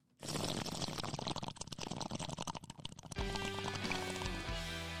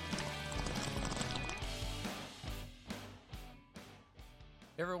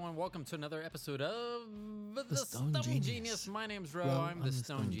Everyone, welcome to another episode of The Stone Genius. My name's Ro. I'm the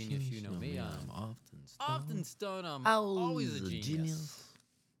Stone Genius. You know me. I'm often stoned. I'm always a genius.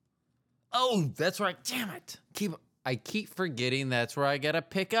 Oh, that's right. Damn it. I keep forgetting that's where I gotta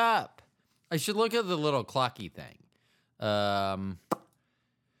pick up. I should look at the little clocky thing. Timer.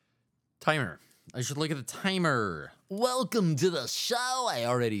 I should look at the timer. Welcome to the show. I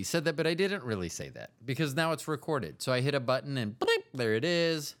already said that, but I didn't really say that because now it's recorded. So I hit a button and bleep, there it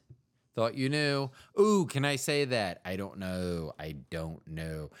is. Thought you knew. Ooh, can I say that? I don't know.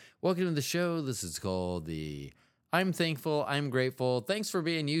 Welcome to the show. This is called the I'm Thankful, I'm Grateful, Thanks for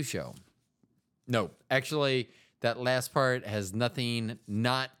Being You show. No, actually, that last part has nothing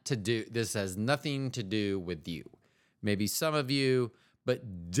This has nothing to do with you. Maybe some of you,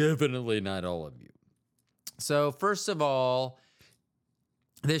 but definitely not all of you. So first of all,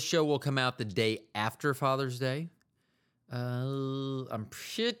 this show will come out the day after Father's Day. I'm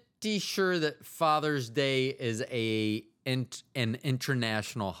pretty sure that Father's Day is an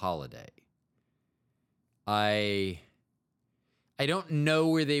international holiday. I don't know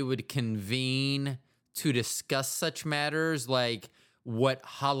where they would convene to discuss such matters, like what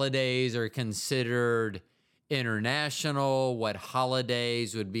holidays are considered international, what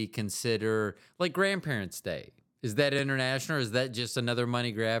holidays would be considered, like Grandparents' Day. Is that international, or is that just another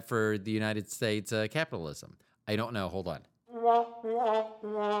money grab for the United States capitalism? I don't know. Hold on.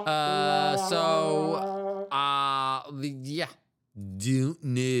 Don't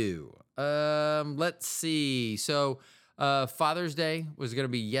know. Let's see. So, Father's Day was going to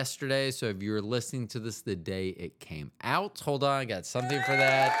be yesterday. So if you're listening to this the day it came out, hold on, I got something for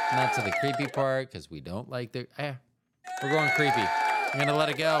that. Not to the creepy part, because we don't like the, we're going creepy. I'm going to let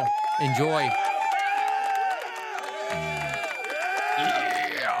it go. Enjoy.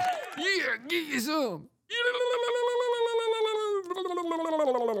 Yeah, get you some.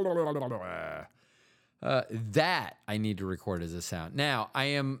 That I need to record as a sound. Now, I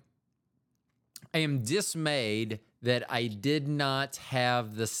am dismayed that I did not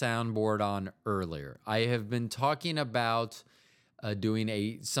have the soundboard on earlier. I have been talking about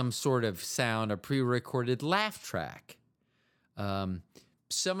doing some sort of sound, a pre-recorded laugh track.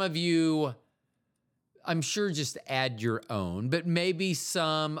 Some of you, I'm sure, just add your own, but maybe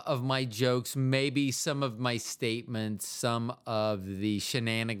some of my jokes, maybe some of my statements, some of the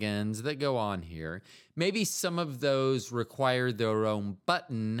shenanigans that go on here, maybe some of those require their own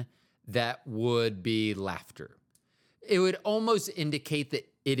button that would be laughter. It would almost indicate that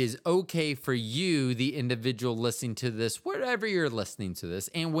it is okay for you, the individual listening to this, wherever you're listening to this,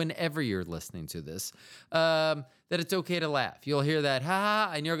 and whenever you're listening to this, that it's okay to laugh. You'll hear that, ha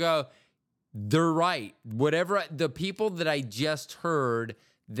ha, and you'll go, they're right. Whatever, the people that I just heard,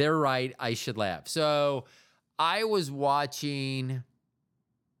 they're right, I should laugh. So I was watching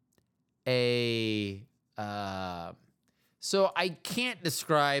so I can't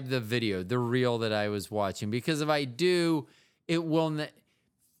describe the video, the reel that I was watching, because if I do, it will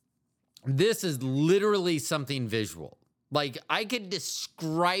this is literally something visual. Like, I could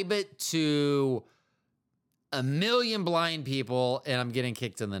describe it to a million blind people and I'm getting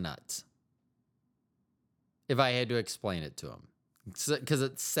kicked in the nuts if I had to explain it to them, because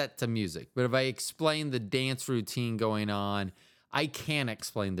it's set to music. But if I explain the dance routine going on, I can't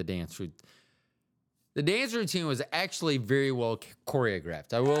explain the dance routine. The dance routine was actually very well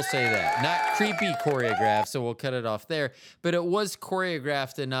choreographed. I will say that. Not creepy choreographed, so we'll cut it off there. But it was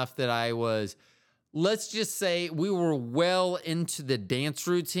choreographed enough that let's just say we were well into the dance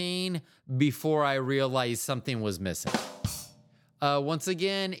routine before I realized something was missing. Once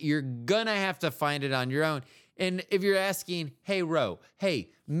again, you're going to have to find it on your own. And if you're asking, hey, Ro,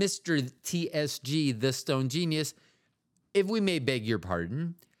 hey, Mr. TSG, the Stone Genius, if we may beg your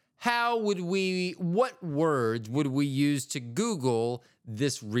pardon, what words would we use to Google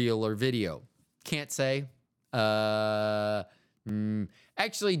this reel or video? Can't say. Actually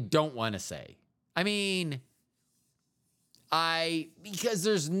don't want to say. I mean, because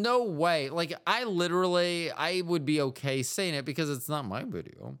there's no way, like, I would be okay saying it because it's not my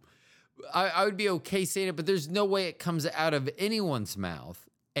video. I would be okay saying it, but there's no way it comes out of anyone's mouth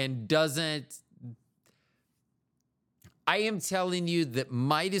and doesn't. I am telling you that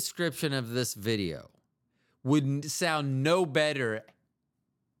my description of this video would sound no better.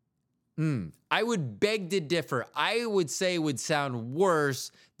 I would beg to differ. I would say it would sound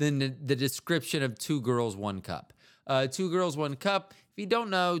worse than the description of Two Girls, One Cup. Two Girls, One Cup. If you don't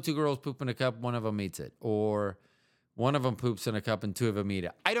know, two girls poop in a cup, one of them eats it. Or one of them poops in a cup and two of them eat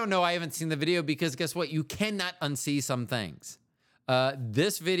it. I don't know. I haven't seen the video because guess what? You cannot unsee some things.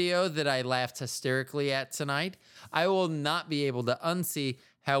 This video that I laughed hysterically at tonight, I will not be able to unsee.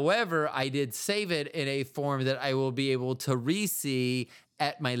 However, I did save it in a form that I will be able to re-see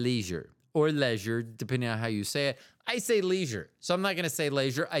at my leisure or leisure, depending on how you say it. I say leisure, so I'm not going to say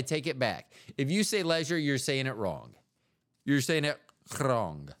leisure. I take it back. If you say leisure, you're saying it wrong. You're saying it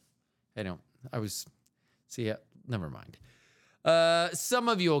wrong. Never mind. Some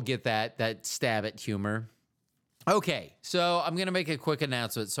of you will get that stab at humor. Okay, so I'm going to make a quick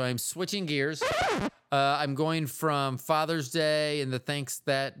announcement. So I'm switching gears. I'm going from Father's Day and the thanks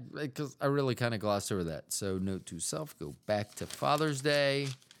that, because I really kind of glossed over that. So note to self, go back to Father's Day.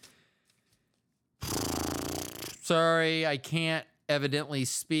 Sorry, I can't evidently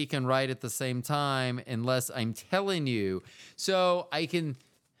speak and write at the same time unless I'm telling you. So I couldn't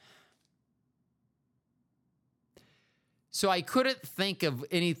think of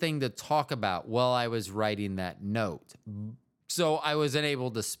anything to talk about while I was writing that note. So I was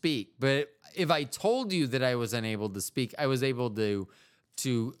unable to speak. But if I told you that I was unable to speak, I was able to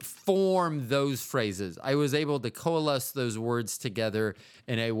form those phrases. I was able to coalesce those words together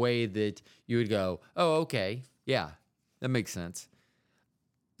in a way that you would go, oh, okay, yeah, that makes sense.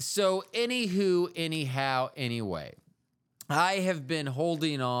 So anywho, anyhow, anyway, I have been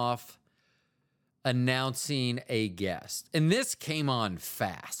holding off announcing a guest. And this came on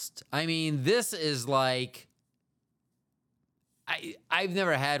fast. I mean, this is like, I've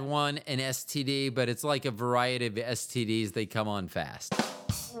never had an STD, but it's like a variety of STDs. They come on fast.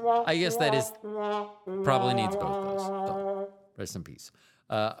 I guess that is probably needs both those. So, rest in peace.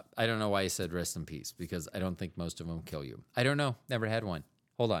 I don't know why I said rest in peace, because I don't think most of them kill you. I don't know. Never had one.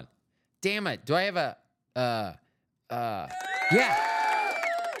 Hold on. Damn it. Do I have yeah.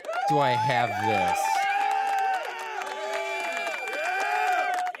 Do I have this?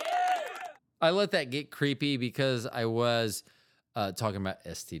 I let that get creepy because I was talking about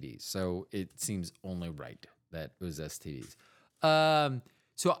STDs. So it seems only right that it was STDs.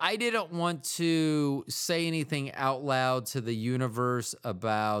 So I didn't want to say anything out loud to the universe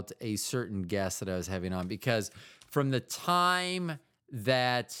about a certain guest that I was having on, because from the time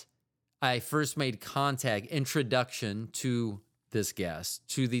that I first made introduction to this guest,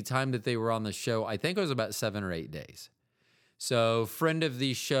 to the time that they were on the show, I think it was about 7 or 8 days. So friend of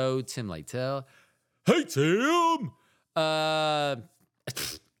the show, Tim Lytle. Hey, Tim!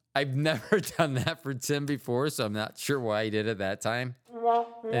 I've never done that for Tim before, so I'm not sure why I did it that time.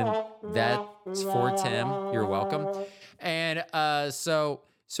 And that's for Tim. You're welcome. And so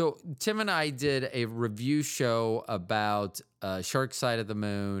Tim and I did a review show about Shark Side of the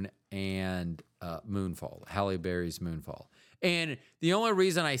Moon and Moonfall, Halle Berry's Moonfall. And the only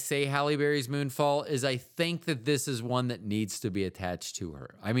reason I say Halle Berry's Moonfall is I think that this is one that needs to be attached to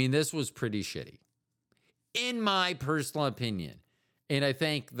her. I mean, this was pretty shitty, in my personal opinion. And I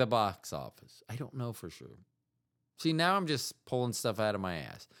think the box office. I don't know for sure. See, now I'm just pulling stuff out of my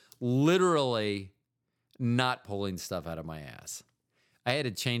ass. Literally not pulling stuff out of my ass. I had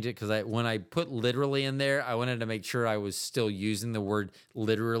to change it because when I put literally in there, I wanted to make sure I was still using the word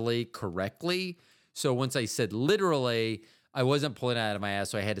literally correctly. So once I said literally, I wasn't pulling it out of my ass,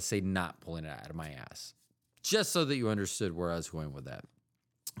 so I had to say not pulling it out of my ass. Just so that you understood where I was going with that.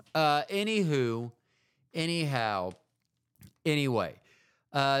 Anyway.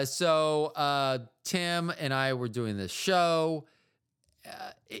 So Tim and I were doing this show.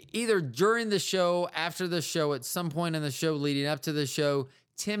 Either during the show, after the show, at some point in the show, leading up to the show,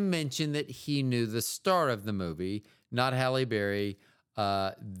 Tim mentioned that he knew the star of the movie, not Halle Berry,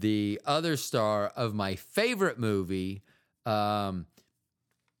 the other star of my favorite movie. There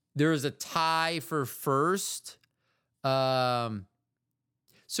was a tie for first. So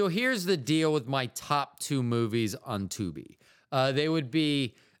here's the deal with my top 2 movies on Tubi. They would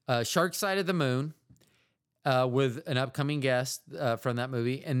be Shark Side of the Moon, with an upcoming guest from that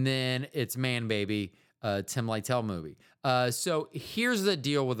movie, and then it's Man Baby, Tim Lytle movie. So here's the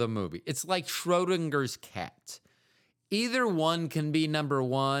deal with the movie. It's like Schrodinger's cat. Either one can be number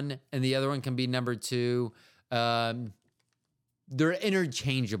 1, and the other one can be number 2. They're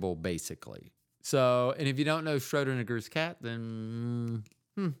interchangeable, basically. So, and if you don't know Schrodinger's cat, then,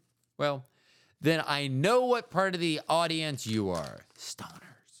 then I know what part of the audience you are.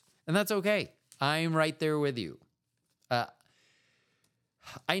 Stoners. And that's okay. I'm right there with you.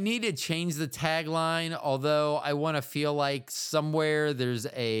 I need to change the tagline, although I want to feel like somewhere there's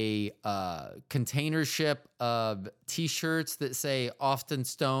a container ship of T-shirts that say often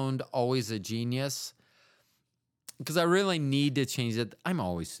stoned, always a genius. Because I really need to change it. I'm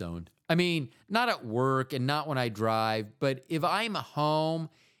always stoned. I mean, not at work and not when I drive, but if I'm home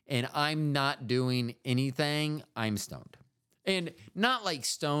and I'm not doing anything, I'm stoned. And not like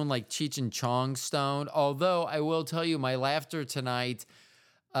stoned like Cheech and Chong stoned, although I will tell you my laughter tonight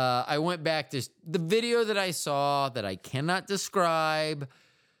I went back to the video that I saw that I cannot describe.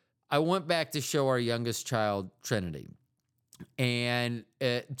 I went back to show our youngest child, Trinity. And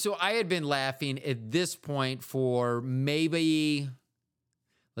so I had been laughing at this point for maybe,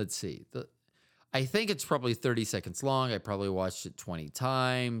 let's see, I think it's probably 30 seconds long. I probably watched it 20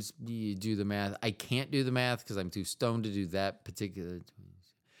 times. You do the math. I can't do the math because I'm too stoned to do that particular.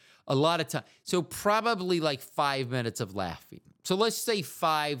 A lot of time. So probably like 5 minutes of laughing. So let's say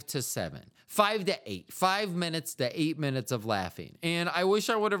 5 to 7, 5 to 8, 5 minutes to 8 minutes of laughing. And I wish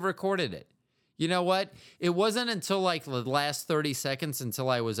I would have recorded it. You know what? It wasn't until like the last 30 seconds until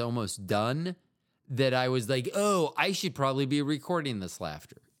I was almost done that I was like, oh, I should probably be recording this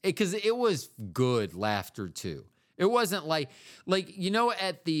laughter. Because it was good laughter too. It wasn't like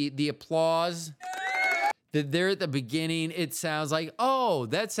at the applause that there at the beginning, it sounds like, oh,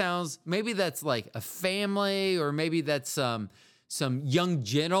 maybe that's like a family, or maybe that's some young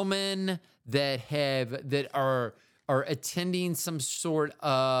gentlemen that are attending some sort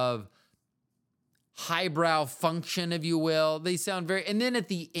of highbrow function, if you will. They sound very, and then at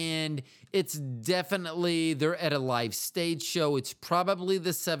the end, it's definitely, they're at a live stage show. It's probably the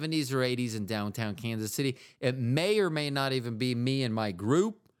 70s or 80s in downtown Kansas City. It may or may not even be me and my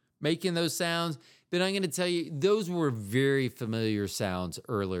group making those sounds, but I'm going to tell you, those were very familiar sounds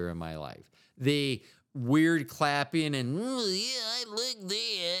earlier in my life. The weird clapping and, oh, yeah, I like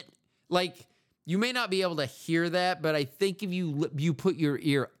that. Like, you may not be able to hear that, but I think if you put your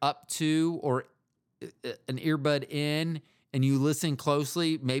ear up to, or an earbud in, and you listen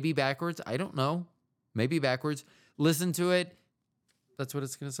closely, maybe backwards, I don't know, maybe backwards, listen to it, that's what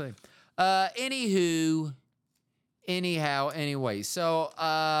it's going to say. Anyway, so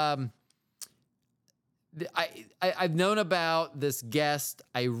I've known about this guest.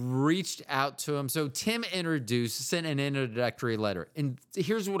 I reached out to him. So Tim sent an introductory letter. And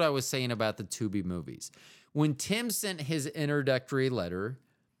here's what I was saying about the Tubi movies. When Tim sent his introductory letter,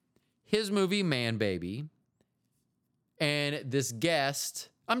 his movie Man Baby, and this guest,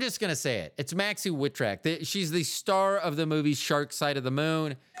 I'm just going to say it. It's Maxi Whitrack. She's the star of the movie Shark Side of the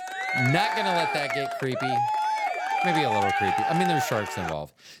Moon. Not going to let that get creepy. Maybe a little creepy. I mean, there's sharks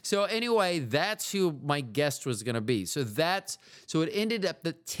involved. So anyway, that's who my guest was going to be. So it ended up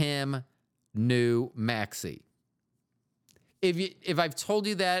that Tim knew Maxi. If I've told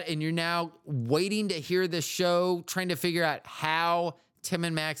you that and you're now waiting to hear the show, trying to figure out how Tim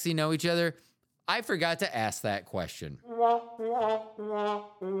and Maxi know each other, I forgot to ask that question.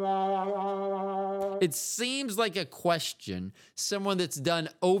 It seems like a question someone that's done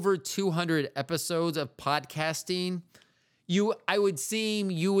over 200 episodes of podcasting, you would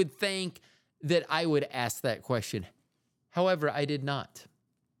think that I would ask that question. However, I did not.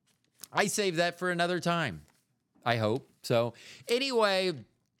 I saved that for another time, I hope. So anyway,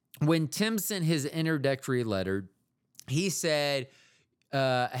 when Tim sent his introductory letter, he said,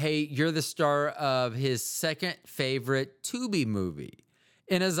 hey, you're the star of his second favorite Tubi movie.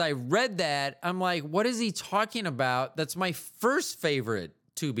 And as I read that, I'm like, what is he talking about? That's my first favorite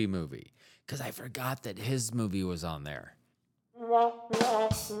Tubi movie. Because I forgot that his movie was on there.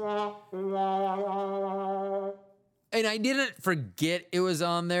 And I didn't forget it was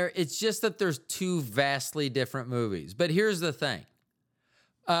on there. It's just that there's two vastly different movies. But here's the thing.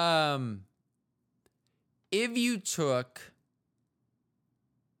 If you took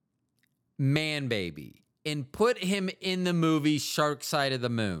Man Baby and put him in the movie Shark Side of the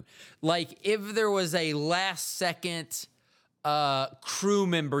Moon, like if there was a last second crew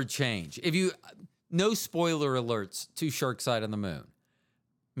member change, no spoiler alerts to Shark Side of the Moon.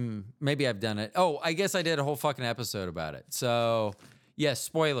 Maybe I've done it. Oh, I guess I did a whole fucking episode about it. So yes,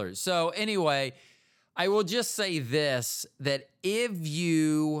 spoilers. So anyway, I will just say this, that if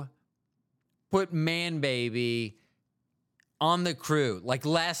you put Man Baby on the crew, like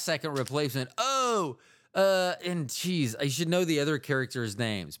last second replacement, and geez, I should know the other characters'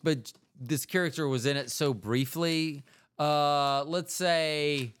 names, but this character was in it so briefly. Let's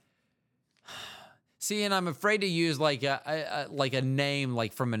say, see, and I'm afraid to use like a name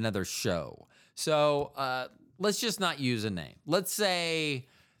like from another show. So let's just not use a name. Let's say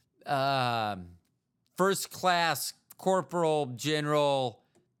First Class Corporal General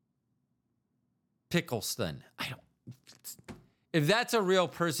Pickleston. If that's a real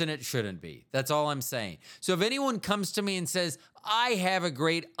person, it shouldn't be. That's all I'm saying. So if anyone comes to me and says, I have a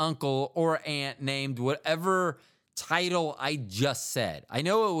great uncle or aunt named whatever title I just said, I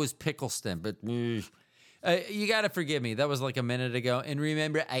know it was Pickleston, but you got to forgive me. That was like a minute ago. And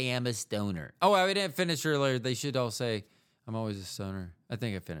remember, I am a stoner. Oh, I didn't finish earlier. They should all say, I'm always a stoner. I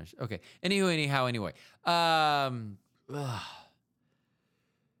think I finished. Okay. Anyway.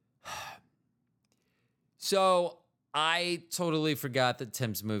 So I totally forgot that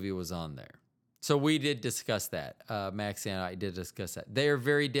Tim's movie was on there. So we did discuss that. Maxi and I did discuss that. They are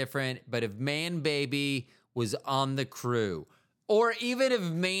very different, but if Man Baby was on the crew, or even if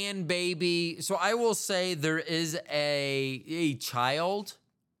Man Baby, so I will say there is a child,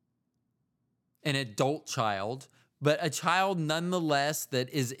 an adult child, but a child nonetheless that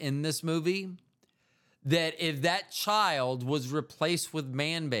is in this movie, that if that child was replaced with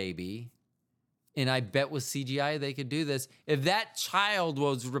Man Baby, and I bet with CGI they could do this, if that child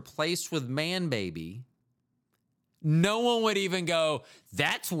was replaced with Man Baby, no one would even go,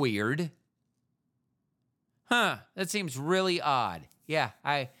 that's weird. Huh, that seems really odd. Yeah,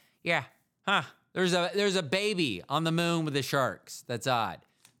 there's a baby on the moon with the sharks. That's odd.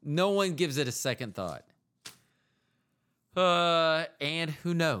 No one gives it a second thought. And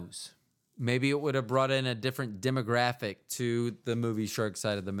who knows? Maybe it would have brought in a different demographic to the movie Shark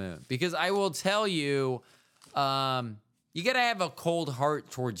Side of the Moon. Because I will tell you, you got to have a cold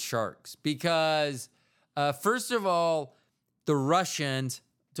heart towards sharks. Because, first of all, the Russians...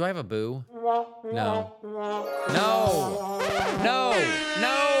 Do I have a boo? No.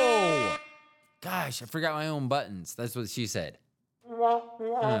 Gosh, I forgot my own buttons. That's what she said.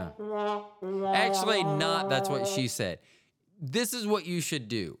 Actually, not that's what she said. This is what you should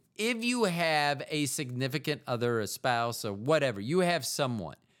do. If you have a significant other, a spouse, or whatever, you have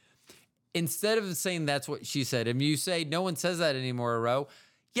someone, instead of saying that's what she said, and you say no one says that anymore, Ro,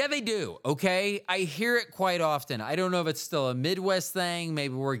 yeah, they do, okay? I hear it quite often. I don't know if it's still a Midwest thing.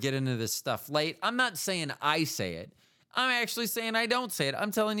 Maybe we're getting into this stuff late. I'm not saying I say it. I'm actually saying I don't say it.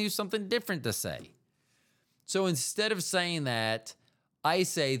 I'm telling you something different to say. So instead of saying that, I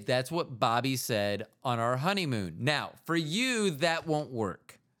say that's what Bobby said on our honeymoon. Now, for you, that won't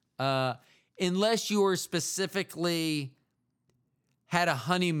work. Unless you are specifically had a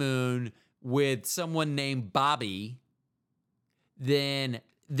honeymoon with someone named Bobby, then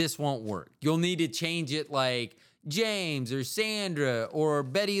this won't work. You'll need to change it like James or Sandra or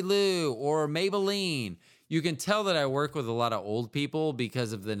Betty Lou or Maybelline. You can tell that I work with a lot of old people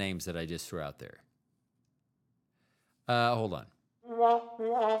because of the names that I just threw out there. Hold on.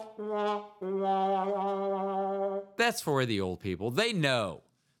 That's for the old people. They know.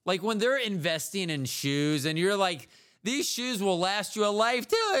 Like when they're investing in shoes and you're like, these shoes will last you a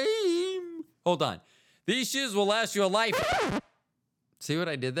lifetime. Hold on. These shoes will last you a life. See what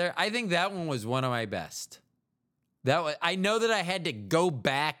I did there? I think that one was one of my best. I know that I had to go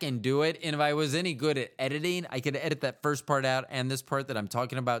back and do it. And if I was any good at editing, I could edit that first part out and this part that I'm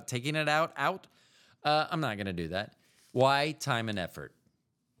talking about, taking it out. I'm not going to do that. Why? Time and effort.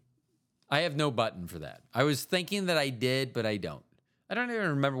 I have no button for that. I was thinking that I did, but I don't. I don't even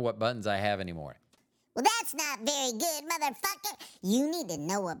remember what buttons I have anymore. Well, that's not very good, motherfucker. You need to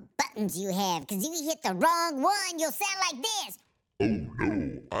know what buttons you have, because if you hit the wrong one, you'll sound like this. Oh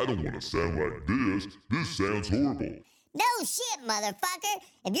no, I don't want to sound like this. This sounds horrible. No shit, motherfucker.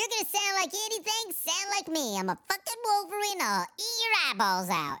 If you're gonna sound like anything, sound like me. I'm a fucking Wolverine. I'll eat your eyeballs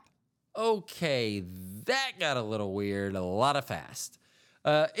out. Okay, that got a little weird, a lot of fast.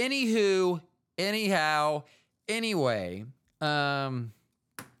 Anyway,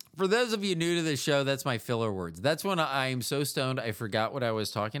 for those of you new to the show, that's my filler words. That's when I'm so stoned I forgot what I was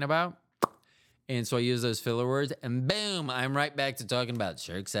talking about. And so I use those filler words, and boom, I'm right back to talking about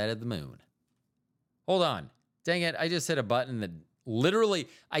Shark Side of the Moon. Hold on. Dang it, I just hit a button that literally,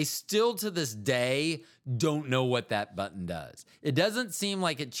 I still to this day don't know what that button does. It doesn't seem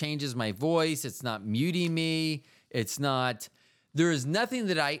like it changes my voice. It's not muting me. It's not, there is nothing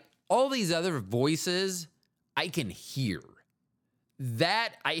that all these other voices, I can hear.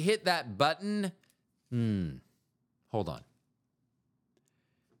 That, I hit that button. Hold on.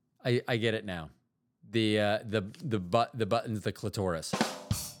 I get it now. The button's the clitoris.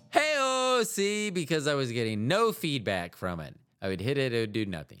 Hey-oh, see, because I was getting no feedback from it. I would hit it, it would do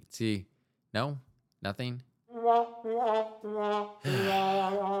nothing. See? No? Nothing? I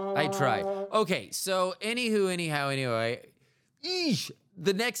tried. Okay, so anyway,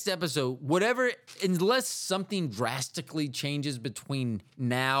 the next episode, whatever, unless something drastically changes between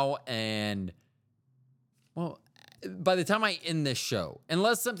now and, well, by the time I end this show,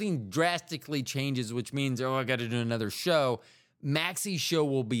 unless something drastically changes, which means, I got to do another show, Maxi's show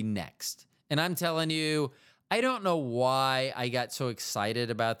will be next. And I'm telling you, I don't know why I got so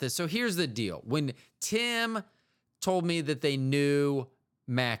excited about this. So here's the deal. When Tim told me that they knew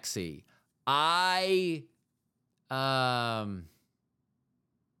Maxi,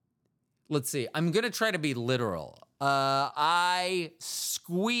 let's see, I'm going to try to be literal. I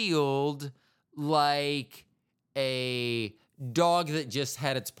squealed like a dog that just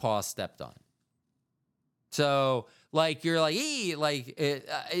had its paw stepped on. So, like, you're like,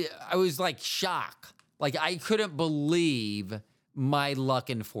 I was like shocked. Like, I couldn't believe my luck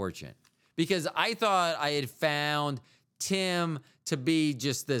and fortune because I thought I had found Tim to be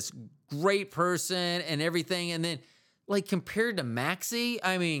just this great person and everything. And then, like, compared to Maxi,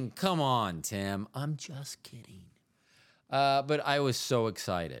 I mean, come on, Tim. I'm just kidding. But I was so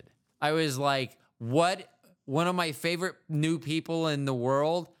excited. I was like, what? One of my favorite new people in the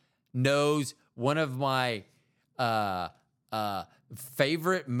world knows one of my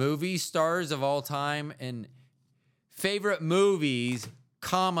favorite movie stars of all time, and favorite movies,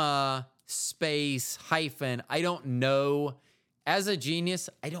 comma, space, hyphen. I don't know. As a genius,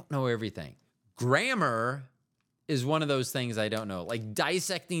 I don't know everything. Grammar is one of those things I don't know. Like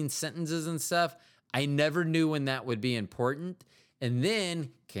dissecting sentences and stuff, I never knew when that would be important. And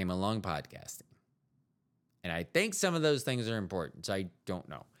then came along podcasting. And I think some of those things are important, so I don't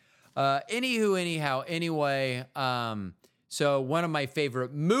know. Anyway, so one of my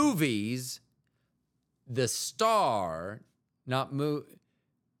favorite movies, The Star, not movie.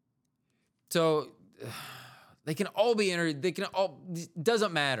 So they can all be entered. They can all,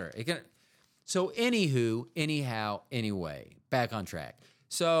 doesn't matter. It can. So anyway, back on track.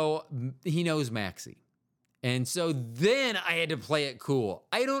 So he knows Maxi. And so then I had to play it cool.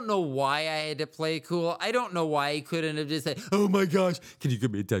 I don't know why I had to play it cool. I don't know why he couldn't have just said, oh my gosh, can you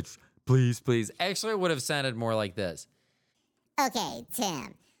give me a touch? Please, please. Actually, it would have sounded more like this. Okay,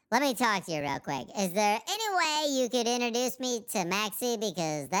 Tim, let me talk to you real quick. Is there any way you could introduce me to Maxi?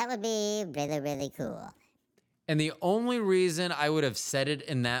 Because that would be really, really cool. And the only reason I would have said it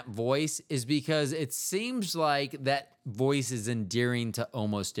in that voice is because it seems like that voice is endearing to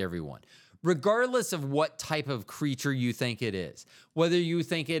almost everyone, regardless of what type of creature you think it is. Whether you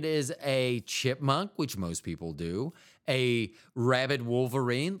think it is a chipmunk, which most people do, a rabid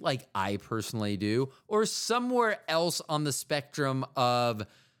Wolverine, like I personally do, or somewhere else on the spectrum of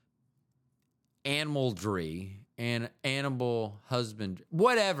animaldry and animal husband,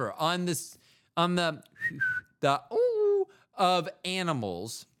 whatever, on the ooh of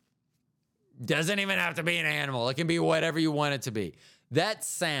animals. Doesn't even have to be an animal. It can be whatever you want it to be. That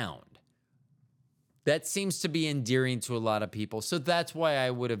sound, that seems to be endearing to a lot of people. So that's why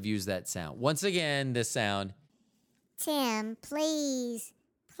I would have used that sound. Once again, this sound. Tim, please,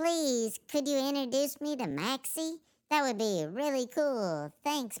 could you introduce me to Maxi? That would be really cool.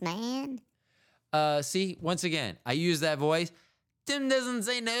 Thanks, man. See, once again, I use that voice. Tim doesn't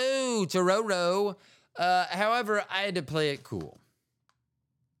say no to Roro. However, I had to play it cool.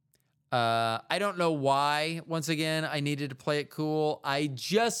 I don't know why, once again, I needed to play it cool. I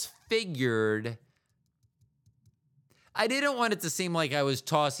just figured I didn't want it to seem like I was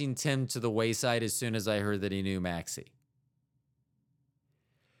tossing Tim to the wayside as soon as I heard that he knew Maxi.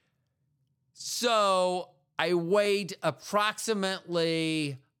 So I wait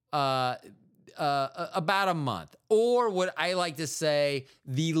approximately about a month, or what I like to say,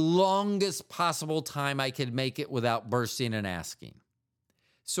 the longest possible time I could make it without bursting and asking.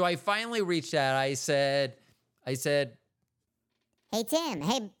 So I finally reached out. I said, "Hey Tim,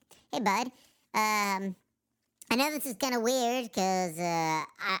 hey bud. I know this is kind of weird because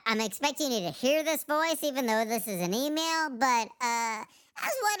I'm expecting you to hear this voice, even though this is an email. But I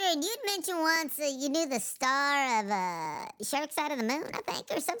was wondering, you'd mentioned once you knew the star of Shark Side of the Moon, I think,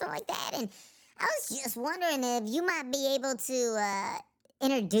 or something like that. And I was just wondering if you might be able to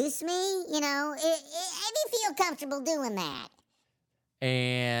introduce me. You know, if you feel comfortable doing that."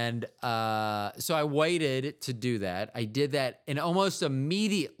 And so I waited to do that. I did that, and almost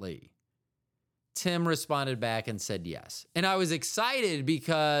immediately, Tim responded back and said yes. And I was excited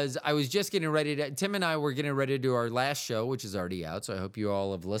because I was just getting ready to, Tim and I were getting ready to do our last show, which is already out. So I hope you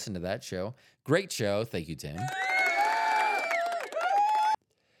all have listened to that show. Great show. Thank you, Tim.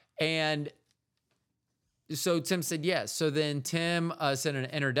 And so Tim said yes. So then Tim sent an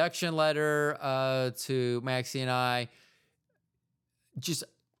introduction letter to Maxi and I.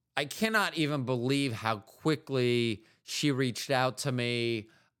 I cannot even believe how quickly she reached out to me.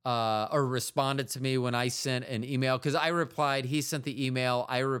 Or responded to me when I sent an email, because I replied, he sent the email,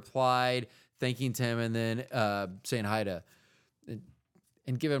 I replied thanking Tim, and then saying hi to,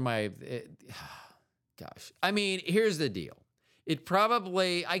 and giving my, gosh. I mean, here's the deal. It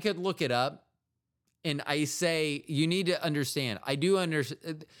probably, I could look it up, and I say, you need to understand, I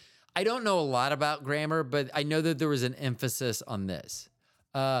don't know a lot about grammar, but I know that there was an emphasis on this.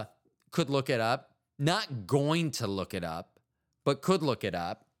 Could look it up, not going to look it up, but could look it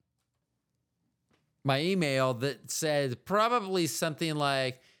up. My email that said probably something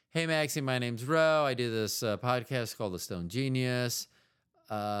like, Hey, Maxi, my name's Ro. I do this podcast called The Stone Genius.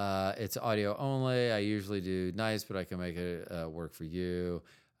 It's audio only. I usually do nice, but I can make it work for you.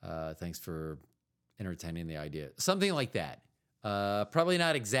 Thanks for entertaining the idea. Something like that. Probably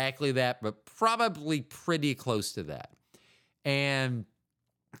not exactly that, but probably pretty close to that. And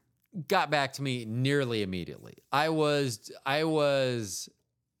got back to me nearly immediately. I was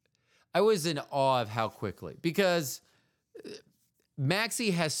in awe of how quickly, because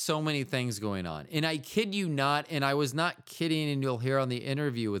Maxi has so many things going on. And I kid you not, and I was not kidding, and you'll hear on the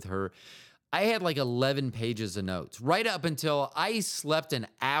interview with her, I had like 11 pages of notes right up until I slept an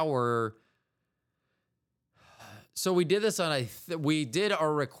hour. So we did this on we did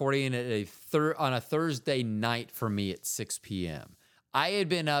our recording at on a Thursday night for me at 6 p.m. I had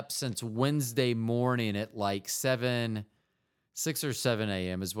been up since Wednesday morning at like 6 or 7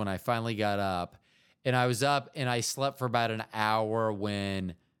 a.m. is when I finally got up. And I was up and I slept for about an hour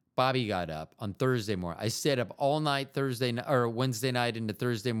when Bobby got up on Thursday morning. I stayed up all night Wednesday night into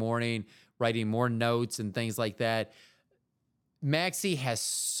Thursday morning, writing more notes and things like that. Maxi has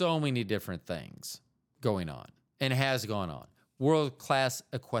so many different things going on and has gone on. World-class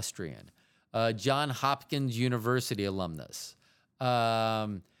equestrian, Johns Hopkins University alumnus,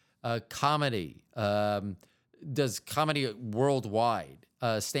 comedy, does comedy worldwide.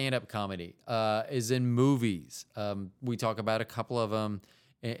 Stand-up comedy, is in movies. We talk about a couple of them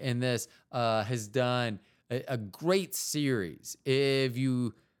in this. Has done a great series.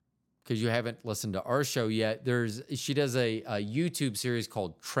 Because you haven't listened to our show yet, she does a YouTube series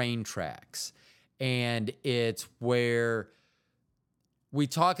called Train Tracks. And it's where we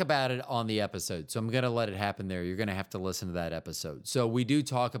talk about it on the episode. So I'm going to let it happen there. You're going to have to listen to that episode. So we do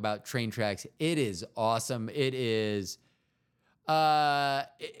talk about Train Tracks. It is awesome. It is...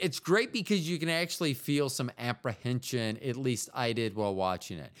 it's great because you can actually feel some apprehension, at least I did while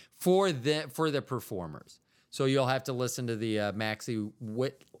watching it, for the performers. So you'll have to listen to the Maxi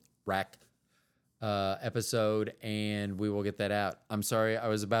Whitrack episode, and we will get that out. I'm sorry, I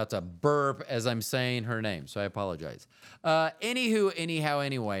was about to burp as I'm saying her name, so I apologize.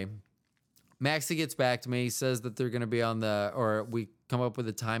 Anyway, Maxi gets back to me, says that they're going to be or we come up with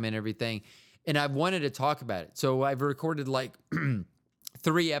a time and everything. And I wanted to talk about it. So I've recorded like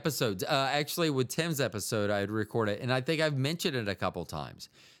 3 episodes. Actually, with Tim's episode, I had recorded, and I think I've mentioned it a couple times,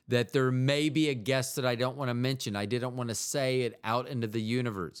 that there may be a guest that I don't want to mention. I didn't want to say it out into the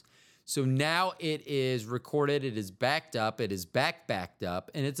universe. So now it is recorded. It is backed up. It is backed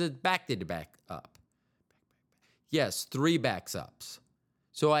up. And it's a back up. Yes, 3 backs ups.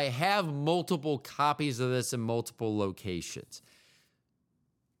 So I have multiple copies of this in multiple locations.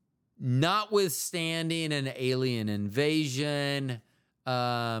 Notwithstanding an alien invasion,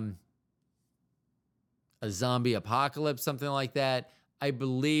 a zombie apocalypse, something like that, I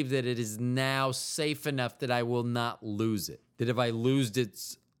believe that it is now safe enough that I will not lose it. That if I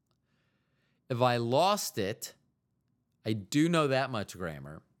lost it, I do know that much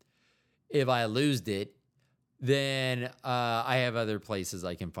grammar. If I lose it, then I have other places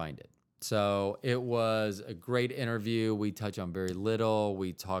I can find it. So it was a great interview. We touch on very little.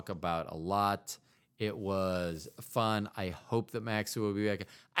 We talk about a lot. It was fun. I hope that Maxi will be back.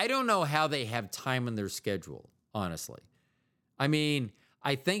 I don't know how they have time in their schedule, honestly. I mean,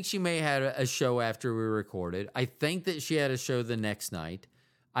 I think she may have a show after we recorded. I think that she had a show the next night.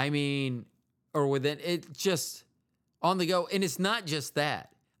 I mean, or within it, just on the go. And it's not just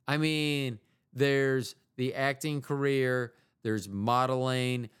that. I mean, there's the acting career, there's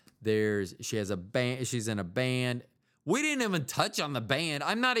modeling, she has a band, she's in a band. We didn't even touch on the band.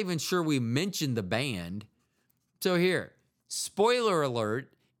 I'm not even sure we mentioned the band. So here, spoiler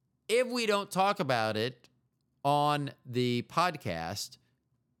alert, if we don't talk about it on the podcast,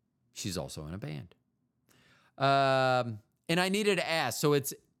 she's also in a band. And I needed to ask, so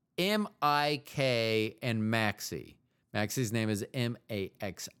it's M-I-K and Maxi. Maxi's name is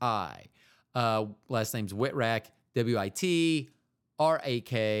M-A-X-I. Last name's Whitrack, W-I-T-R-A-K.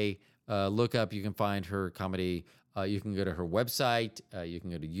 Look up, you can find her comedy. You can go to her website. You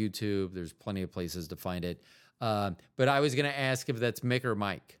can go to YouTube. There's plenty of places to find it. But I was going to ask if that's Mick or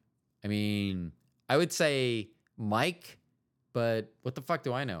Mike. I mean, I would say Mike, but what the fuck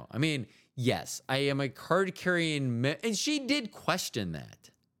do I know? I mean, yes, I am a card-carrying... And she did question that.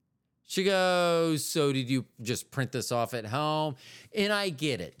 She goes, so did you just print this off at home? And I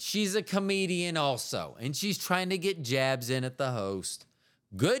get it. She's a comedian also, and she's trying to get jabs in at the host.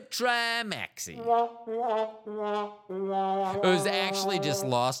 Good try, Maxi. It was actually just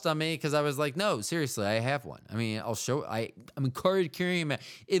lost on me because I was like, no, seriously, I have one. I mean, I'll show. I'm a card carrying man.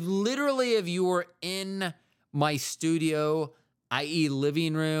 If you were in my studio i.e.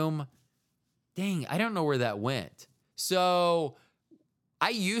 living room. Dang, I don't know where that went. So I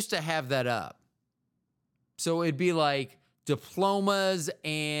used to have that up. So it'd be like diplomas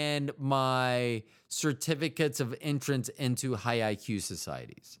and my certificates of entrance into high IQ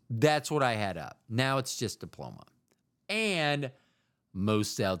societies. That's what I had up. Now it's just diploma. And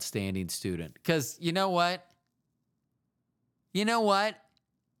most outstanding student. Because you know what? You know what?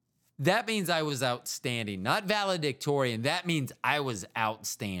 That means I was outstanding, not valedictorian. That means I was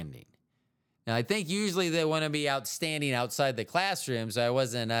outstanding. Now, I think usually they want to be outstanding outside the classroom, so I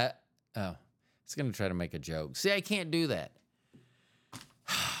wasn't. Oh, I was going to try to make a joke. See, I can't do that.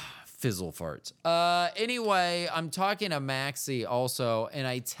 Fizzle farts. Anyway, I'm talking to Maxi also, and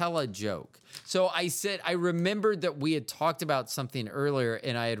I tell a joke. So I remembered that we had talked about something earlier,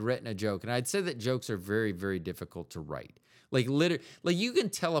 and I had written a joke, and I'd said that jokes are very, very difficult to write. Like you can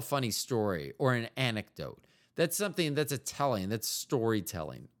tell a funny story or an anecdote. That's something that's that's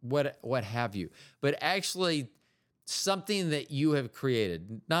storytelling, what have you. But actually something that you have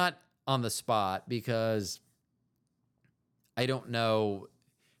created, not on the spot, because I don't know,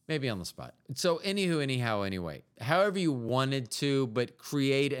 maybe on the spot. So anyway, however you wanted to, but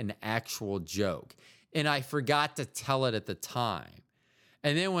create an actual joke. And I forgot to tell it at the time.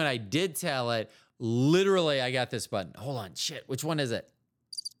 And then when I did tell it, literally, I got this button. Hold on, shit, which one is it?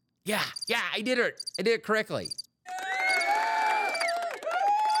 Yeah, I did it. I did it correctly.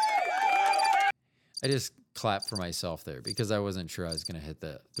 I just clapped for myself there because I wasn't sure I was going to hit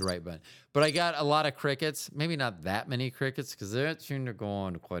the right button. But I got a lot of crickets. Maybe not that many crickets because they're seem to go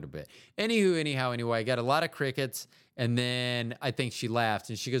on quite a bit. Anyway, I got a lot of crickets. And then I think she laughed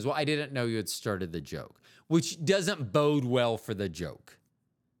and she goes, well, I didn't know you had started the joke, which doesn't bode well for the joke.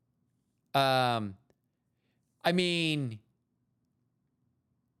 I mean,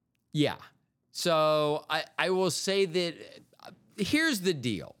 yeah. So I will say that here's the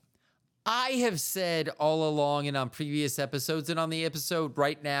deal. I have said all along and on previous episodes and on the episode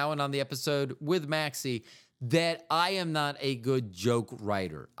right now and on the episode with Maxi that I am not a good joke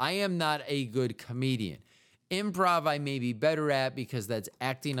writer. I am not a good comedian. Improv I may be better at because that's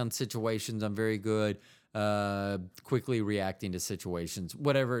acting on situations. I'm very good. Quickly reacting to situations,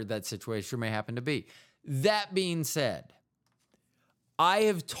 whatever that situation may happen to be. That being said, I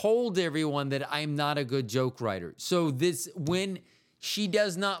have told everyone that I'm not a good joke writer. So when she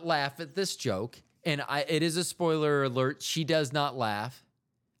does not laugh at this joke, and it is a spoiler alert, she does not laugh.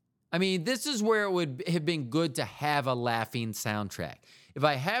 I mean, this is where it would have been good to have a laughing soundtrack. If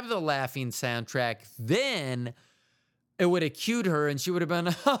I have the laughing soundtrack, then it would have cued her and she would have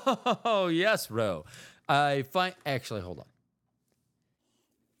been, oh, yes, Ro. Actually, hold on.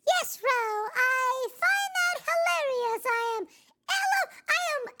 Yes, Ro, I find that hilarious. I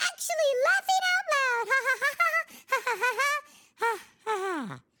am actually laughing out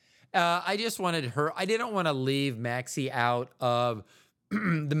loud. I just wanted her. I didn't want to leave Maxi out of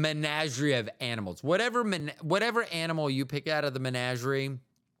the menagerie of animals. Whatever animal you pick out of the menagerie,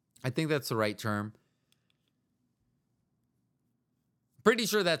 I think that's the right term. Pretty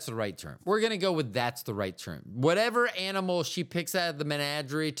sure that's the right term. We're going to go with that's the right term. Whatever animal she picks out of the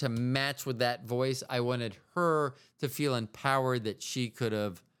menagerie to match with that voice, I wanted her to feel empowered that she could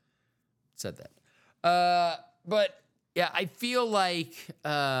have said that. But yeah, I feel like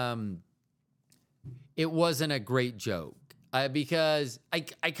it wasn't a great joke because I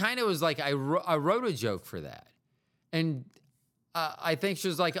kind of was like, I wrote a joke for that. And I think she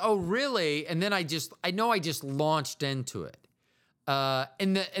was like, oh, really? And then I just launched into it.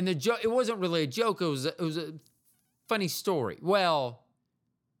 And the joke, it wasn't really a joke. It was a funny story. Well,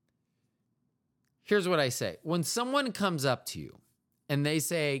 here's what I say. When someone comes up to you and they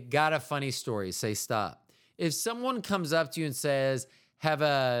say, got a funny story, say stop. If someone comes up to you and says, have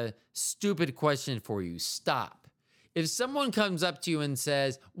a stupid question for you, stop. If someone comes up to you and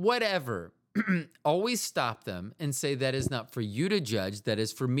says, whatever, always stop them and say that is not for you to judge. That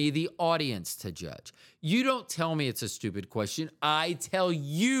is for me, the audience, to judge. You don't tell me it's a stupid question. I tell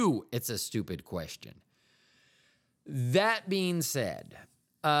you it's a stupid question. That being said,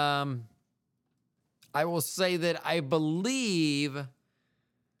 I will say that I believe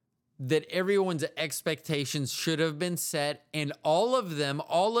that everyone's expectations should have been set, and all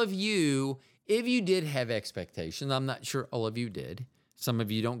of you, if you did have expectations, I'm not sure all of you did. Some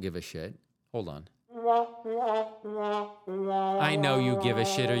of you don't give a shit. Hold on. I know you give a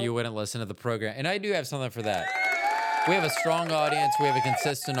shit or you wouldn't listen to the program. And I do have something for that. We have a strong audience. We have a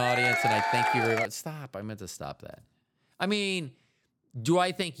consistent audience. And I thank you very much. Stop. I meant to stop that. I mean, do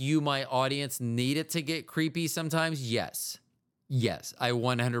I think you, my audience, need it to get creepy sometimes? Yes. Yes, I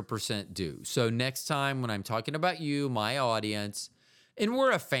 100% do. So next time when I'm talking about you, my audience, and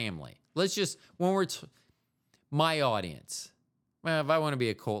we're a family. Let's just, when we're, my audience. Well, if I want to be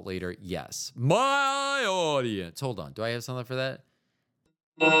a cult leader, yes. My audience. Hold on. Do I have something for that?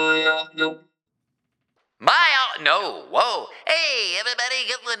 No. Whoa. Hey, everybody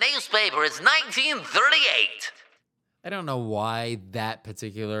get the newspaper. It's 1938. I don't know why that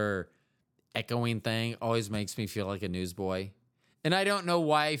particular echoing thing always makes me feel like a newsboy. And I don't know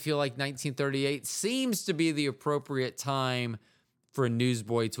why I feel like 1938 seems to be the appropriate time for a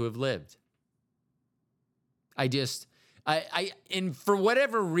newsboy to have lived. And for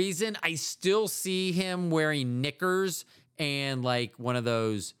whatever reason, I still see him wearing knickers and like one of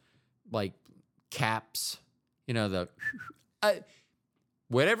those like caps,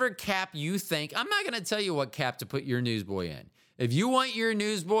 whatever cap you think. I'm not going to tell you what cap to put your newsboy in. If you want your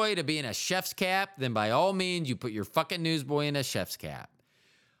newsboy to be in a chef's cap, then by all means, you put your fucking newsboy in a chef's cap.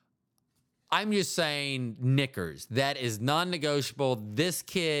 I'm just saying knickers. That is non-negotiable. This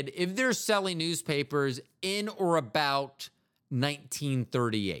kid, if they're selling newspapers in or about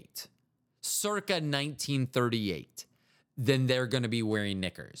 1938, circa 1938, then they're going to be wearing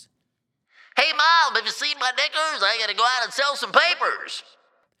knickers. Hey, Mom, have you seen my knickers? I got to go out and sell some papers.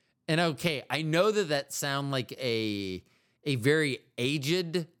 And okay, I know that sounds like a very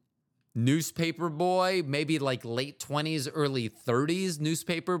aged newspaper boy, maybe like late 20s, early 30s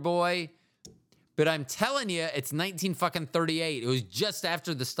newspaper boy. But I'm telling you, it's 1938. It was just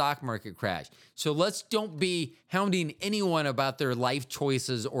after the stock market crash. So don't be hounding anyone about their life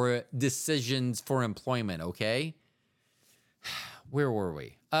choices or decisions for employment, okay? Where were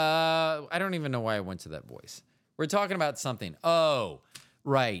we? I don't even know why I went to that voice. We're talking about something. Oh,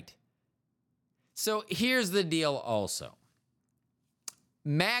 right. So here's the deal also.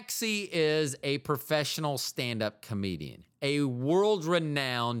 Maxi is a professional stand-up comedian, a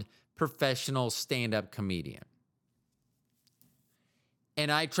world-renowned professional stand-up comedian.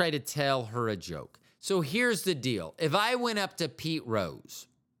 And I try to tell her a joke. So here's the deal. If I went up to Pete Rose,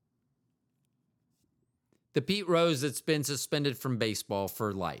 the Pete Rose that's been suspended from baseball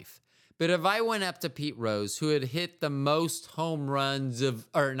for life. But if I went up to Pete Rose, who had hit the most home runs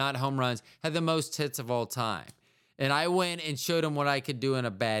not home runs, had the most hits of all time, and I went and showed him what I could do in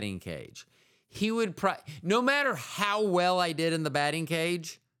a batting cage, he would no matter how well I did in the batting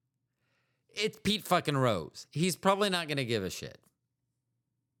cage, it's Pete fucking Rose. He's probably not going to give a shit.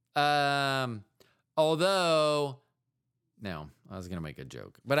 Although, no, I was going to make a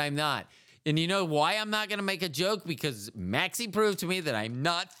joke, but I'm not. And you know why I'm not going to make a joke? Because Maxi proved to me that I'm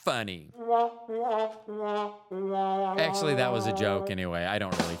not funny. Actually, that was a joke anyway. I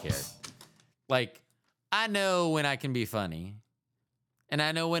don't really care. Like, I know when I can be funny, and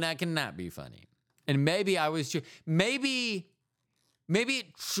I know when I cannot be funny. And maybe maybe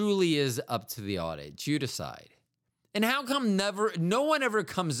it truly is up to the audience. You decide. And how come no one ever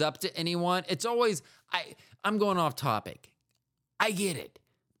comes up to anyone? It's always, I'm going off topic. I get it.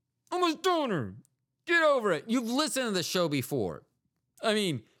 I'm a stoner. Get over it. You've listened to the show before. I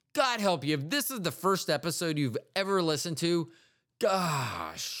mean, God help you. If this is the first episode you've ever listened to,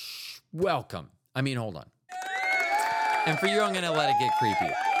 gosh, welcome. I mean, hold on. And for you, I'm going to let it get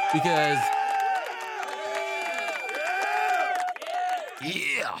creepy. Because,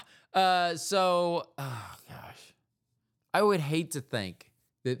 oh gosh. I would hate to think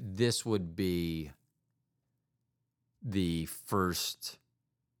that this would be the first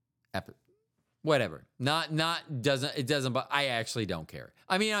whatever. It doesn't, but I actually don't care.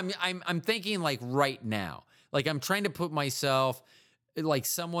 I mean, I'm thinking like right now, like I'm trying to put myself like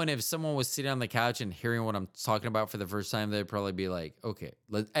if someone was sitting on the couch and hearing what I'm talking about for the first time, they'd probably be like, okay,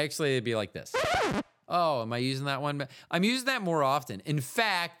 it'd be like this. Oh, am I using that one? I'm using that more often. In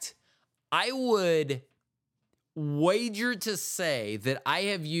fact, I would wager to say that I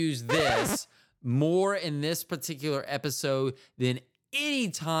have used this more in this particular episode than any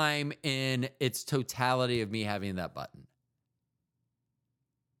time in its totality of me having that button.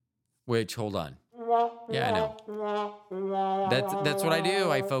 Which, hold on. Yeah, I know. That's what I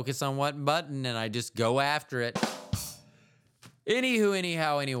do. I focus on what button and I just go after it.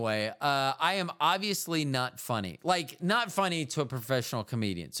 Anyway, I am obviously not funny. Like, not funny to a professional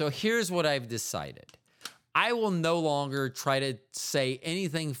comedian. So here's what I've decided. I will no longer try to say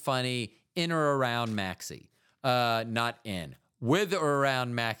anything funny in or around Maxi. Not in. With or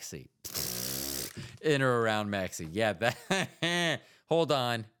around Maxi. In or around Maxi. Yeah, that. Hold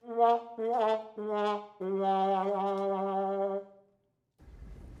on.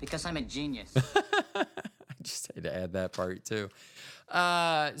 Because I'm a genius. I just had to add that part too.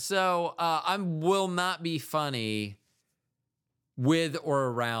 I will not be funny with or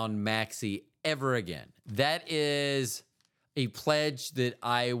around Maxi ever again. That is a pledge that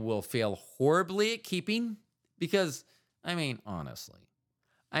I will fail horribly at keeping because, I mean, honestly,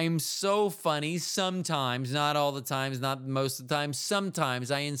 I'm so funny sometimes, not all the times, not most of the time.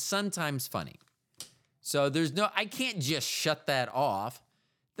 Sometimes I am sometimes funny. So I can't just shut that off.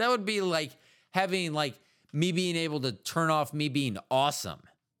 That would be like having like me being able to turn off me being awesome,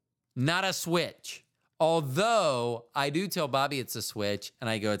 not a switch. Although I do tell Bobby it's a switch and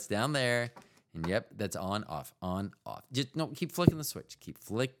I go, it's down there. And yep, that's on, off, on, off. Just no, keep flicking the switch. Keep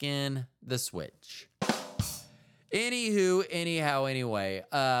flicking the switch. Anywho, anyhow, anyway,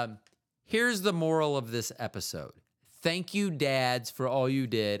 here's the moral of this episode. Thank you, dads, for all you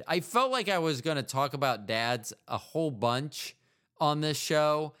did. I felt like I was going to talk about dads a whole bunch on this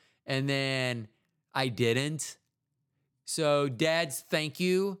show, and then I didn't. So, dads, thank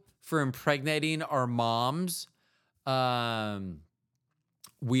you for impregnating our moms.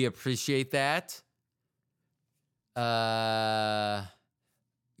 We appreciate that.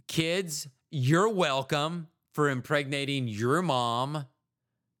 Kids, you're welcome for impregnating your mom.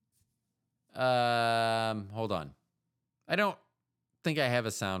 Hold on. I don't think I have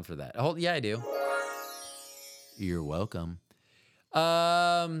a sound for that. Yeah, I do. You're welcome.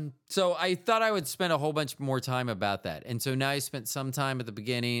 So I thought I would spend a whole bunch more time about that. And so now I spent some time at the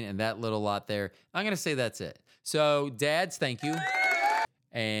beginning and that little lot there. I'm going to say that's it. So dads, thank you.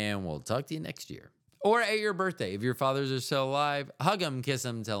 And we'll talk to you next year. Or at your birthday. If your fathers are still alive, hug them, kiss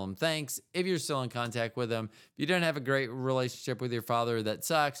them, tell them thanks. If you're still in contact with them, if you don't have a great relationship with your father, that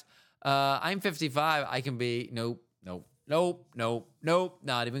sucks. I'm 55. I can be, nope.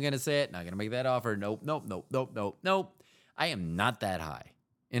 Not even going to say it. Not going to make that offer. Nope. I am not that high.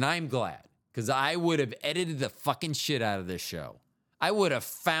 And I'm glad. Because I would have edited the fucking shit out of this show. I would have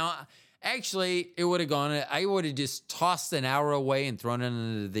found... Actually, it would have gone... I would have just tossed an hour away and thrown it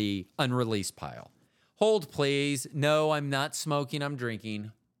into the unreleased pile. Hold, please. No, I'm not smoking. I'm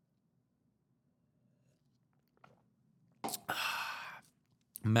drinking.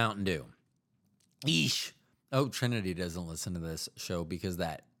 Mountain Dew. Eesh. Oh, Trinity doesn't listen to this show because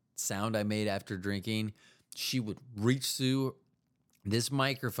that sound I made after drinking, she would reach through this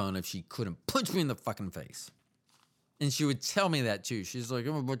microphone if she couldn't punch me in the fucking face. And she would tell me that too. She's like,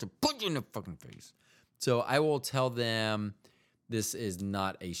 I'm about to punch you in the fucking face. So I will tell them this is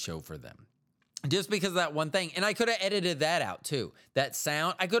not a show for them. Just because of that one thing. And I could have edited that out too. That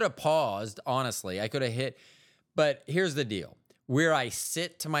sound, I could have paused, honestly. I could have hit. But here's the deal. Where I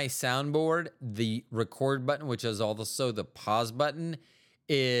sit to my soundboard, the record button, which is also the pause button,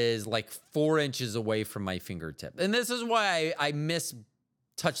 is like 4 inches away from my fingertip. And this is why I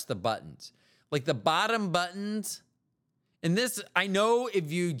touch the buttons. Like the bottom buttons. And this, I know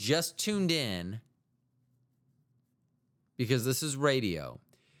if you just tuned in, because this is radio,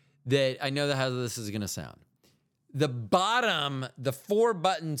 that I know how this is going to sound. The bottom, the 4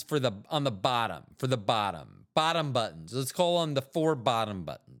 buttons on the bottom, bottom buttons. Let's call them the 4 bottom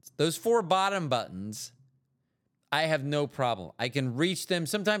buttons. Those 4 bottom buttons, I have no problem. I can reach them.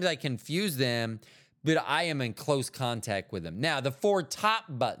 Sometimes I confuse them, but I am in close contact with them. Now, the 4 top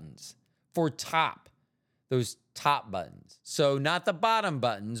buttons, those top buttons. So not the bottom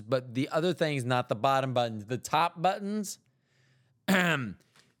buttons, but the other things, not the bottom buttons. The top buttons,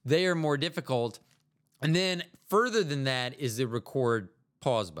 they are more difficult. And then further than that is the record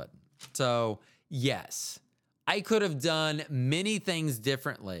pause button. So yes, I could have done many things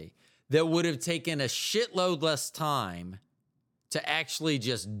differently that would have taken a shitload less time to actually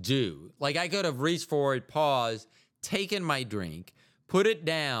just do. Like I could have reached forward, paused, taken my drink, put it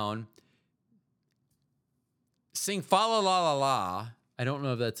down, sing Fa La La La La. I don't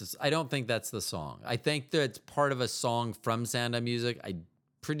know if I don't think that's the song. I think that's part of a song from Sound of Music. I'm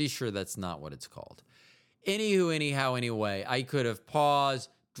pretty sure that's not what it's called. Anywho, anyhow, anyway, I could have paused,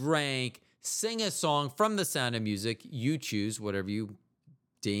 drank, sing a song from the Sound of Music. You choose whatever you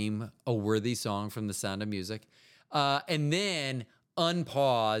deem a worthy song from the Sound of Music. And then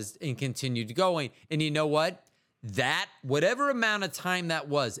unpaused and continued going. And you know what? Whatever amount of time that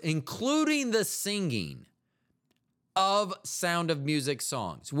was, including the singing of Sound of Music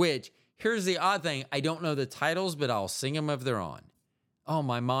songs, which, here's the odd thing, I don't know the titles, but I'll sing them if they're on. Oh,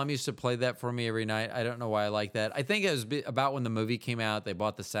 my mom used to play that for me every night. I don't know why I like that. I think it was about when the movie came out. They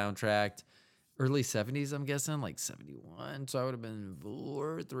bought the soundtrack. Early 70s, I'm guessing, like 71. So I would have been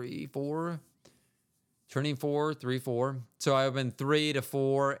 4. Turning 4, 3, 4. So I would have been 3 to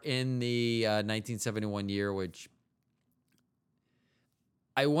 4 in the 1971 year, which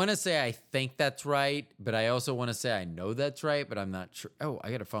I want to say I think that's right, but I also want to say I know that's right, but I'm not sure. Oh, I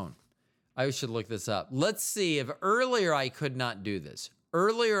got a phone. I should look this up. Let's see if earlier I could not do this.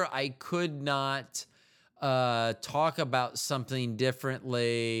 Earlier I could not talk about something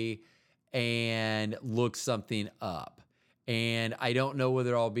differently and look something up. And I don't know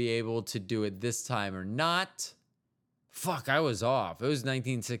whether I'll be able to do it this time or not. Fuck, I was off. It was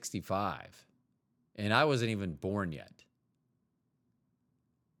 1965. And I wasn't even born yet.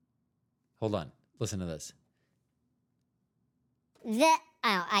 Hold on. Listen to this.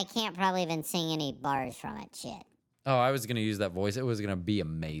 I can't probably even sing any bars from it. Shit. Oh, I was going to use that voice. It was going to be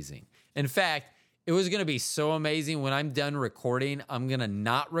amazing. In fact, it was going to be so amazing. When I'm done recording, I'm going to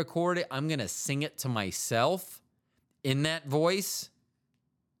not record it. I'm going to sing it to myself in that voice.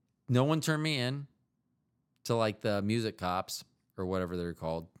 No one turned me in to like the music cops or whatever they're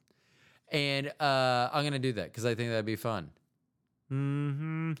called. And I'm going to do that because I think that'd be fun.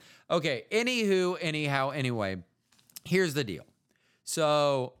 Okay. Anywho, anyhow, anyway, here's the deal.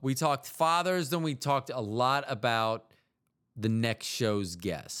 So we talked fathers, then we talked a lot about the next show's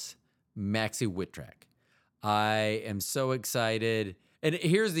guest, Maxi Whitrack. I am so excited. And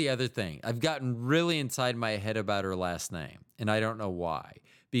here's the other thing. I've gotten really inside my head about her last name, and I don't know why.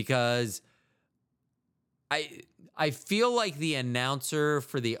 Because I feel like the announcer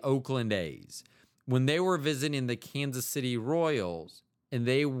for the Oakland A's, when they were visiting the Kansas City Royals, and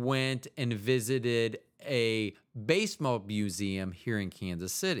they went and visited a baseball museum here in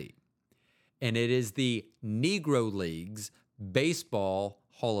Kansas City. And it is the Negro Leagues Baseball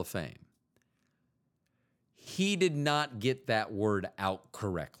Hall of Fame. He did not get that word out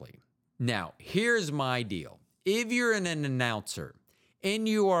correctly. Now, here's my deal. If you're an announcer and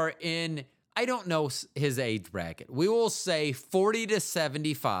you are in, I don't know his age bracket, we will say 40 to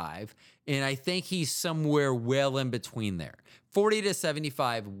 75, and I think he's somewhere well in between there. 40 to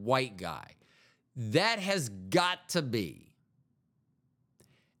 75 white guy. That has got to be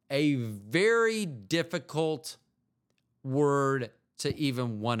a very difficult word to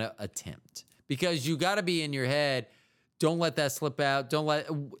even want to attempt, because you got to be in your head, don't let that slip out.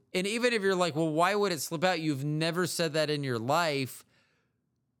 And even if you're like, well, why would it slip out? You've never said that in your life.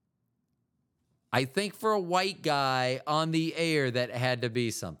 I think for a white guy on the air, that had to be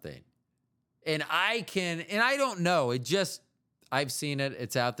something. And I don't know. I've seen it.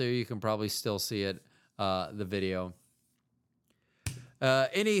 It's out there. You can probably still see it, the video.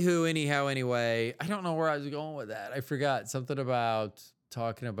 Anyway, I don't know where I was going with that. I forgot something about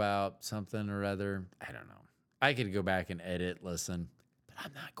talking about something or other. I don't know. I could go back and listen, but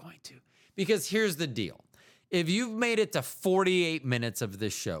I'm not going to. Because here's the deal. If you've made it to 48 minutes of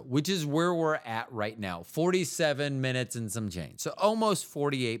this show, which is where we're at right now, 47 minutes and some change, so almost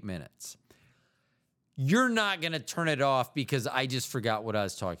 48 minutes, you're not going to turn it off because I just forgot what I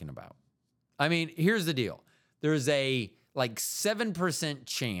was talking about. I mean, here's the deal. There's a 7%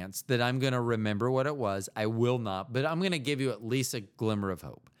 chance that I'm going to remember what it was. I will not, but I'm going to give you at least a glimmer of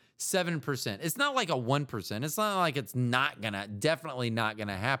hope. 7%. It's not like a 1%. It's not like it's definitely not going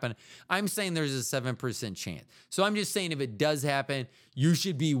to happen. I'm saying there's a 7% chance. So I'm just saying if it does happen, you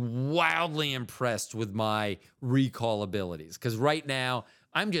should be wildly impressed with my recall abilities. Because right now,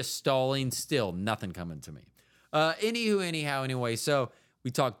 I'm just stalling still. Nothing coming to me. Anyway, so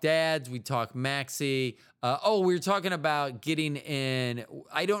we talked dads. We talked Maxi. We were talking about getting in.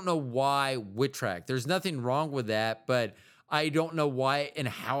 I don't know why Whitrack. There's nothing wrong with that, but I don't know why and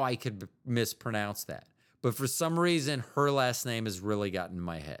how I could mispronounce that. But for some reason, her last name has really gotten in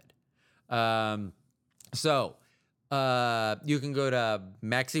my head. So you can go to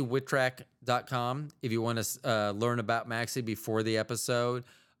MaxiWhitrack.com if you want to learn about Maxi before the episode.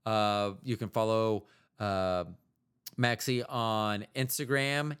 You can follow Maxi on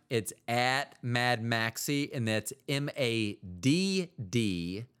Instagram. It's at MadMaxi, and that's MADD,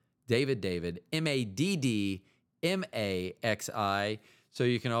 David, MADDMAXI. So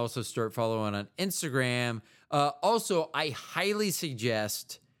you can also start following on Instagram. Also, I highly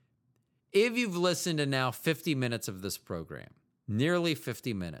suggest, if you've listened to now 50 minutes of this program, nearly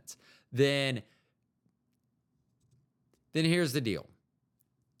 50 minutes, then here's the deal.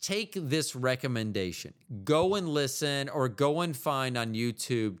 Take this recommendation. Go and listen or go and find on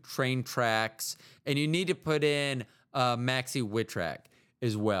YouTube train tracks, and you need to put in Maxi Whitrack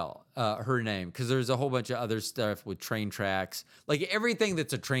as well, her name, because there's a whole bunch of other stuff with train tracks. Like everything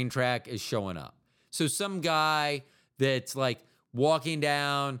that's a train track is showing up. So some guy that's like walking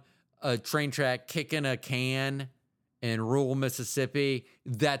down a train track, kicking a can in rural Mississippi,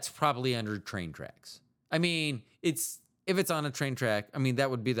 that's probably under train tracks. I mean, if it's on a train track, I mean, that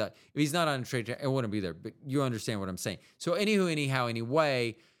would be if he's not on a train track, it wouldn't be there, but you understand what I'm saying. So anyway,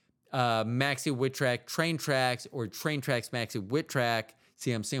 Maxi Whitrack, train tracks, or train tracks Maxi Whitrack,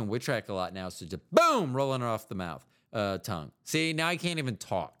 See, I'm saying witch track a lot now, so just boom, rolling it off the mouth, tongue. See, now I can't even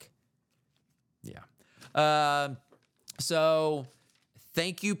talk. Yeah. So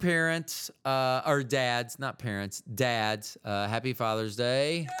thank you, parents, or dads, not parents, dads. Happy Father's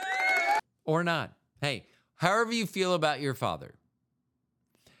Day. Or not. Hey, however you feel about your father.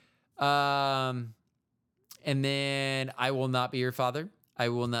 And then I will not be your father. I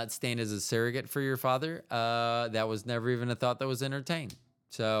will not stand as a surrogate for your father. That was never even a thought that was entertained.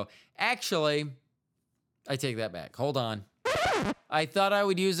 So actually, I take that back. Hold on. I thought I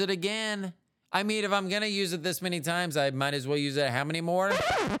would use it again. I mean, if I'm going to use it this many times, I might as well use it how many more?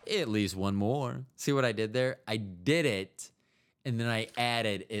 At least one more. See what I did there? I did it, and then I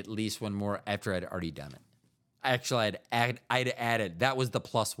added at least one more after I'd already done it. Actually, I'd added. That was the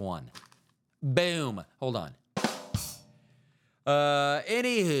 +1. Boom. Hold on.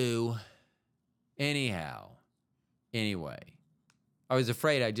 Anyway. I was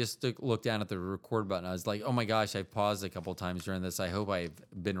afraid. I just looked down at the record button. I was like, oh my gosh, I've paused a couple times during this. I hope I've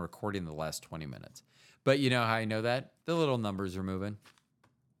been recording the last 20 minutes. But you know how I know that? The little numbers are moving.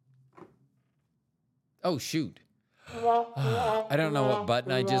 Oh, shoot. I don't know what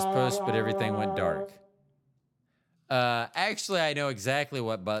button I just pushed, but everything went dark. Actually, I know exactly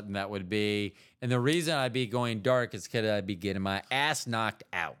what button that would be. And the reason I'd be going dark is because I'd be getting my ass knocked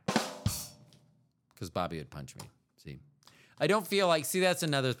out. Because Bobby would punch me. See? I don't feel like, see, that's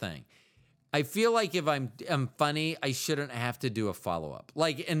another thing. I feel like if I'm funny, I shouldn't have to do a follow-up.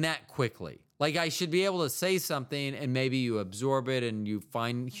 Like, and that quickly. Like, I should be able to say something and maybe you absorb it and you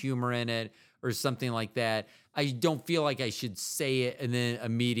find humor in it or something like that. I don't feel like I should say it and then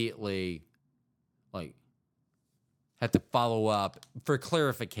immediately, like, have to follow up for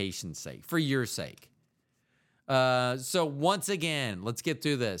clarification's sake, for your sake. So once again, let's get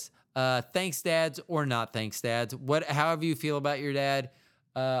through this. Thanks, dads, or not thanks, dads. However you feel about your dad,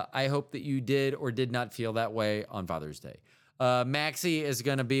 I hope that you did or did not feel that way on Father's Day. Maxi is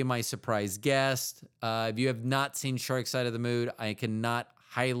going to be my surprise guest. If you have not seen Shark Side of the Moon, I cannot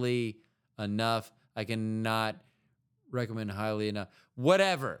recommend highly enough.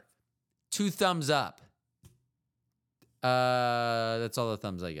 Whatever. 2 thumbs up. That's all the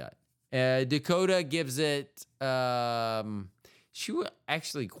thumbs I got. Dakota gives it... she was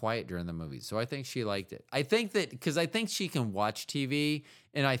actually quiet during the movie, so I think she liked it. I think that, because I think she can watch TV,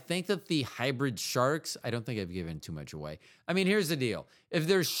 and I think that the hybrid sharks, I don't think I've given too much away. I mean, here's the deal. If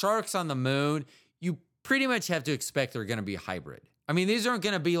there's sharks on the moon, you pretty much have to expect they're going to be hybrid. I mean, these aren't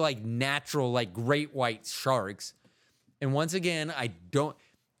going to be like natural, like great white sharks. And once again,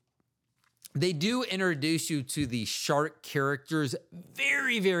 they do introduce you to the shark characters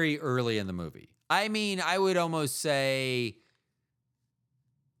very, very early in the movie. I mean, I would almost say...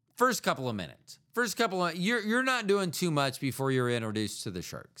 First couple of minutes. You're not doing too much before you're introduced to the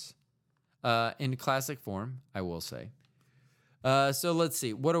sharks. In classic form, I will say. So let's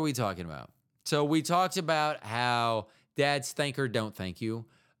see. What are we talking about? So we talked about how dads thank or don't thank you.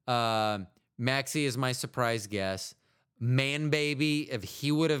 Maxi is my surprise guest. Man Baby, if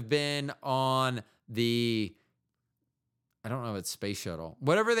he would have been on the, I don't know if it's space shuttle,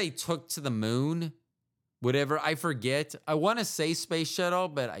 whatever they took to the moon. Whatever, I forget. I want to say space shuttle,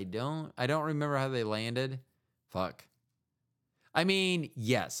 but I don't. I don't remember how they landed. Fuck. I mean,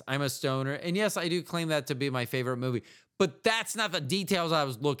 yes, I'm a stoner. And yes, I do claim that to be my favorite movie. But that's not the details I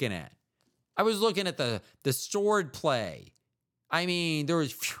was looking at. I was looking at the sword play. I mean, there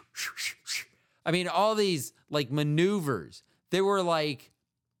was... I mean, all these, like, maneuvers. They were like...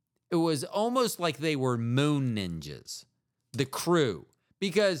 It was almost like they were moon ninjas. The crew.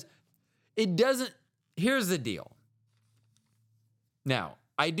 Because it doesn't... Here's the deal. Now,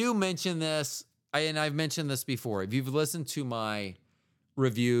 I do mention this, and I've mentioned this before. If you've listened to my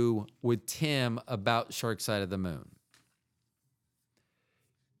review with Tim about Shark Side of the Moon,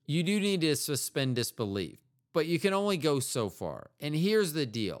 you do need to suspend disbelief, but you can only go so far. And here's the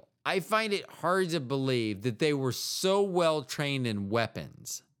deal. I find it hard to believe that they were so well trained in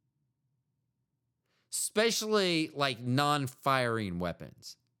weapons, especially like non-firing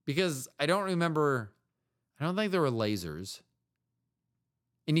weapons, because I don't think there were lasers.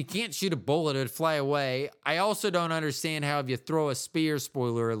 And you can't shoot a bullet, it'd fly away. I also don't understand how if you throw a spear,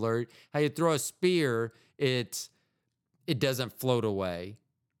 spoiler alert, how you throw a spear, it doesn't float away.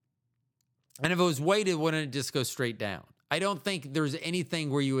 And if it was weighted, wouldn't it just go straight down? I don't think there's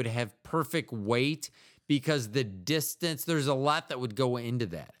anything where you would have perfect weight because the distance, there's a lot that would go into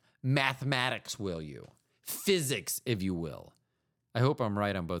that. Mathematics, will you? Physics, if you will. I hope I'm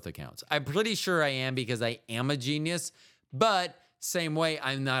right on both accounts. I'm pretty sure I am because I am a genius, but same way,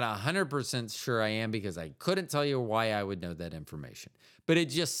 I'm not 100% sure I am because I couldn't tell you why I would know that information. But it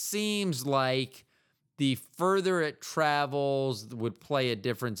just seems like the further it travels would play a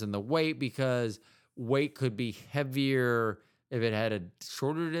difference in the weight, because weight could be heavier if it had a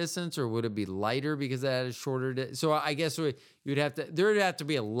shorter distance, or would it be lighter because it had a shorter distance? So I guess there would have to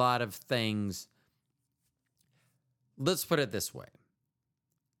be a lot of things. Let's put it this way.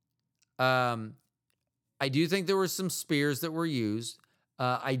 I do think there were some spears that were used.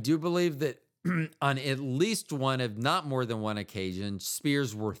 I do believe that on at least one, if not more than one occasion,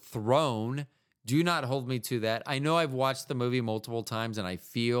 spears were thrown. Do not hold me to that. I know I've watched the movie multiple times, and I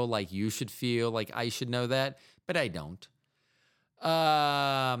feel like you should feel like I should know that, but I don't.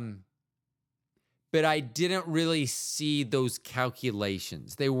 But I didn't really see those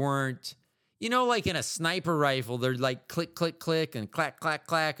calculations. They weren't, like in a sniper rifle, they're like click, click, click, and clack, clack,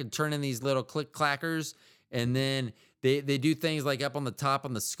 clack, and turning these little click clackers. And then they do things like up on the top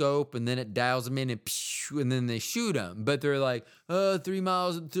on the scope, and then it dials them in, and then they shoot them. But they're like, 3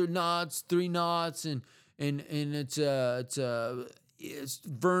 miles, 3 knots, 3 knots, and it's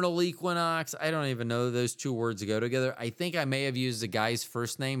vernal equinox. I don't even know those two words go together. I think I may have used the guy's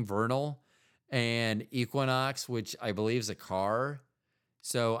first name, Vernal, and equinox, which I believe is a car.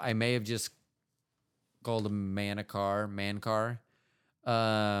 So I may have just called him man car,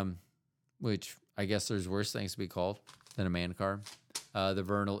 which I guess there's worse things to be called than a man car, the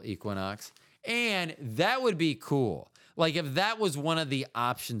vernal equinox. And that would be cool. Like if that was one of the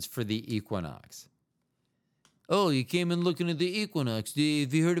options for the equinox. Oh, you came in looking at the equinox.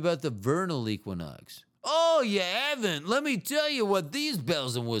 Have you heard about the vernal equinox? Oh, you haven't? Let me tell you what these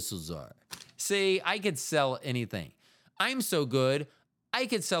bells and whistles are. See, I could sell anything. I'm so good, I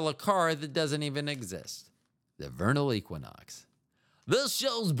could sell a car that doesn't even exist. The vernal equinox. This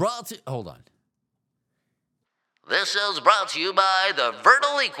show's brought to... Hold on. This show's brought to you by the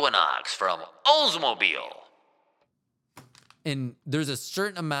vernal equinox from Oldsmobile. And there's a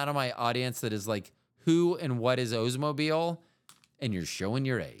certain amount of my audience that is like, who and what is Oldsmobile? And you're showing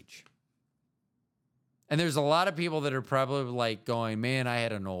your age. And there's a lot of people that are probably like going, man, I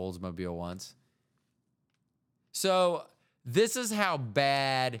had an Oldsmobile once. So this is how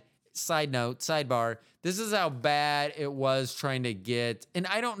bad, sidebar, this is how bad it was trying to get, and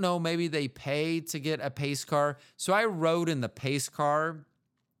I don't know, maybe they pay to get a pace car. So I rode in the pace car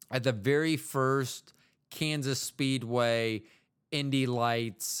at the very first Kansas Speedway Indy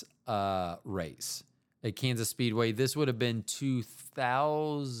Lights race at Kansas Speedway. This would have been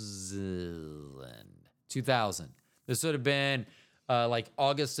 2000. This would have been like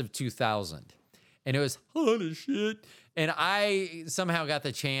August of 2000. And it was hot as shit. And I somehow got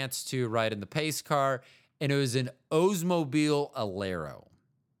the chance to ride in the pace car, and it was an Oldsmobile Alero.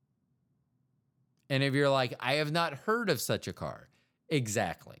 And if you're like, I have not heard of such a car.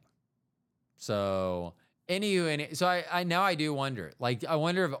 Exactly. So, so I now I do wonder. Like, I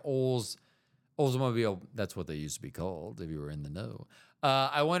wonder if Oldsmobile, that's what they used to be called, if you were in the know.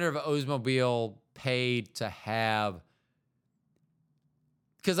 I wonder if Oldsmobile paid to have,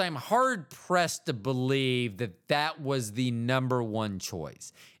 because I'm hard-pressed to believe that that was the number one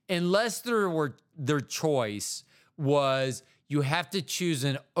choice. Unless their choice was you have to choose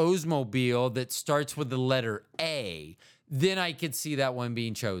an Oldsmobile that starts with the letter A, then I could see that one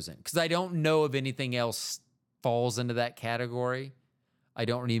being chosen. Because I don't know if anything else falls into that category. I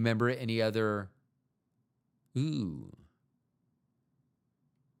don't remember any other. Ooh.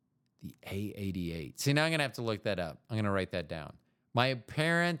 The A88. See, now I'm going to have to look that up. I'm going to write that down. My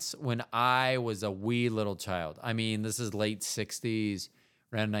parents, when I was a wee little child, I mean, this is late 60s,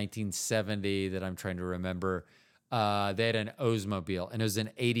 around 1970 that I'm trying to remember, they had an Oldsmobile, and it was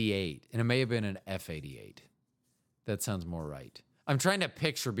an 88, and it may have been an F88. That sounds more right. I'm trying to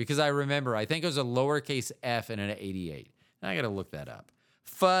picture, because I remember, I think it was a lowercase f and an 88. And I got to look that up.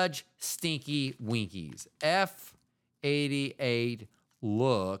 Fudge stinky winkies. F88,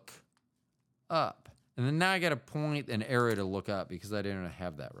 look up. And then now I got a point and arrow to look up because I didn't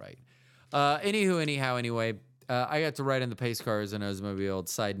have that right. Anyway, I got to ride in the pace cars in Oldsmobile.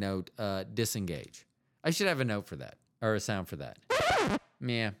 Side note, disengage. I should have a note for that, or a sound for that.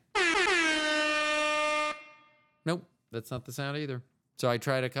 Yeah. Nope, that's not the sound either. So I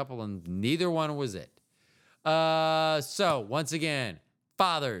tried a couple and neither one was it. So once again,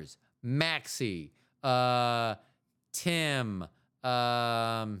 fathers, Maxi, Tim,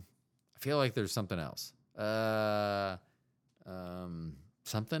 I feel like there's something else.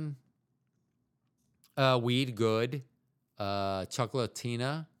 Something? Weed, good.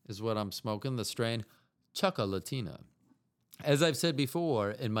 Chocolatina is what I'm smoking, the strain Chocolatina. As I've said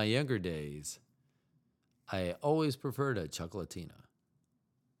before, in my younger days, I always preferred a chocolatina.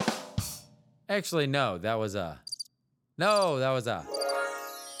 Actually, no, that was a. I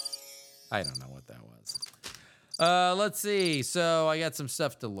don't know what that was. Let's see. So I got some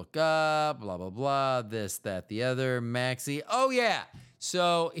stuff to look up, blah, blah, blah, this, that, the other, Maxi. Oh, yeah.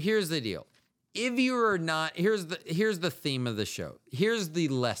 So here's the deal. If you are not, here's the theme of the show. Here's the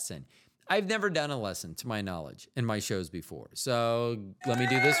lesson. I've never done a lesson, to my knowledge, in my shows before. So let me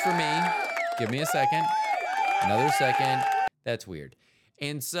do this for me. Give me a second. Another second. That's weird.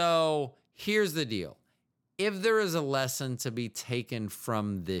 And so here's the deal. If there is a lesson to be taken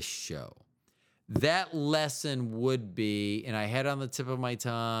from this show, that lesson would be, and I had it on the tip of my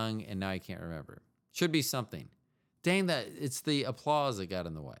tongue, and now I can't remember. Should be something. Dang that, it's the applause that got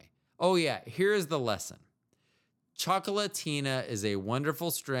in the way. Oh yeah, here is the lesson. Chocolatina is a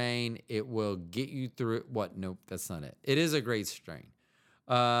wonderful strain. It will get you through, what? Nope, that's not it. It is a great strain.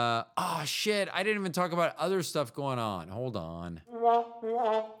 Oh shit, I didn't even talk about other stuff going on. Hold on.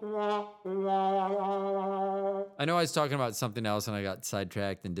 I know I was talking about something else and I got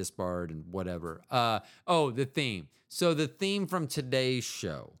sidetracked and disbarred and whatever. The theme. So the theme from today's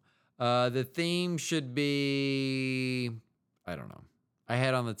show. The theme should be, I don't know. I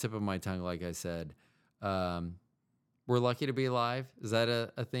had on the tip of my tongue, like I said. We're lucky to be alive. Is that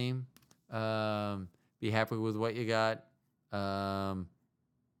a theme? Be happy with what you got.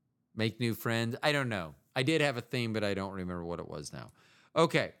 Make new friends. I don't know. I did have a theme, but I don't remember what it was now.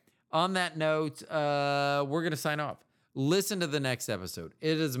 Okay. On that note, we're going to sign off. Listen to the next episode.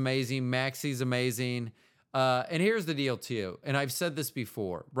 It is amazing. Maxi's amazing. And here's the deal, too. And I've said this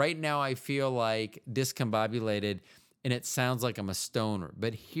before. Right now, I feel like discombobulated, and it sounds like I'm a stoner.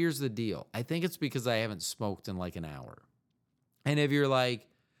 But here's the deal. I think it's because I haven't smoked in like an hour. And if you're like,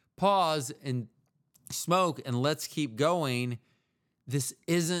 pause and smoke and let's keep going, this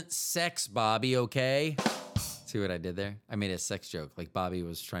isn't sex, Bobby, okay? See what I did there? I made a sex joke, like Bobby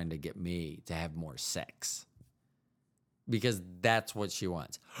was trying to get me to have more sex. Because that's what she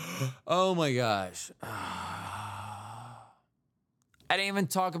wants. Oh my gosh. I didn't even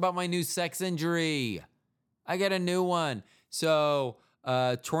talk about my new sex injury. I got a new one. So,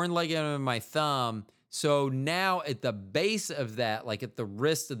 torn ligament in my thumb. So now at the base of that, like at the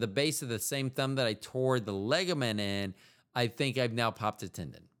wrist of the base of the same thumb that I tore the ligament in, I think I've now popped a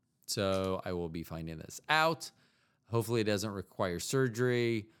tendon. So I will be finding this out. Hopefully it doesn't require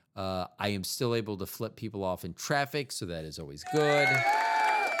surgery. I am still able to flip people off in traffic, so that is always good.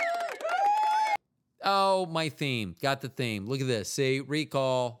 Oh, my theme. Got the theme. Look at this. See,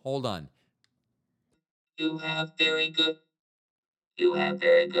 recall. Hold on. You have very good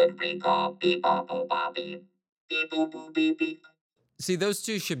recall. Beep, bop, bop, bop, beep. Beep, boop, boop, beep, beep. See, those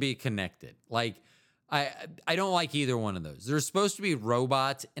two should be connected. Like, I don't like either one of those. They're supposed to be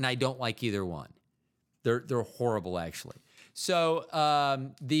robots, and I don't like either one. They're horrible, actually. So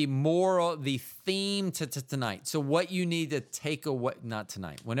the theme to tonight. So what you need to take away, not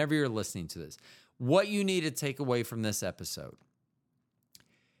tonight, whenever you're listening to this, what you need to take away from this episode.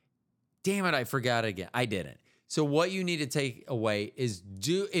 Damn it, I forgot again. I didn't. So what you need to take away is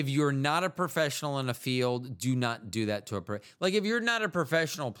if you're not a professional in a field, do not do that to like if you're not a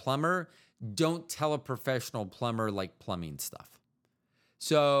professional plumber, don't tell a professional plumber like plumbing stuff.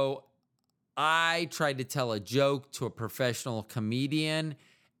 So I tried to tell a joke to a professional comedian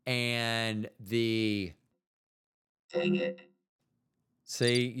and Dang it.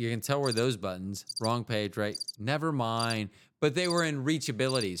 See, you can tell where those buttons, wrong page, right? Never mind. But they were in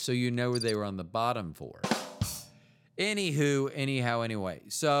reachability, so you know where they were on the bottom for. Anyway.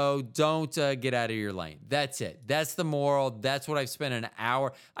 So don't get out of your lane. That's it. That's the moral. That's what I've spent an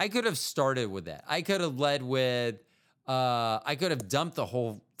hour. I could have started with that. I could have led with, I could have dumped the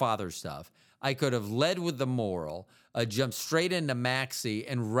whole father stuff. I could have led with the moral, jumped straight into Maxi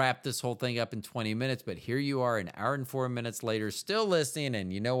and wrapped this whole thing up in 20 minutes. But here you are an hour and 4 minutes later, still listening.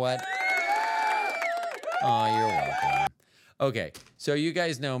 And you know what? Oh, you're welcome. Okay, so you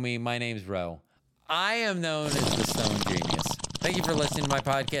guys know me. My name's Ro. I am known as the Stone Genius. Thank you for listening to my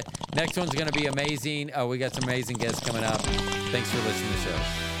podcast. Next one's going to be amazing. We got some amazing guests coming up. Thanks for listening to the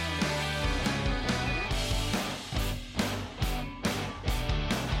show.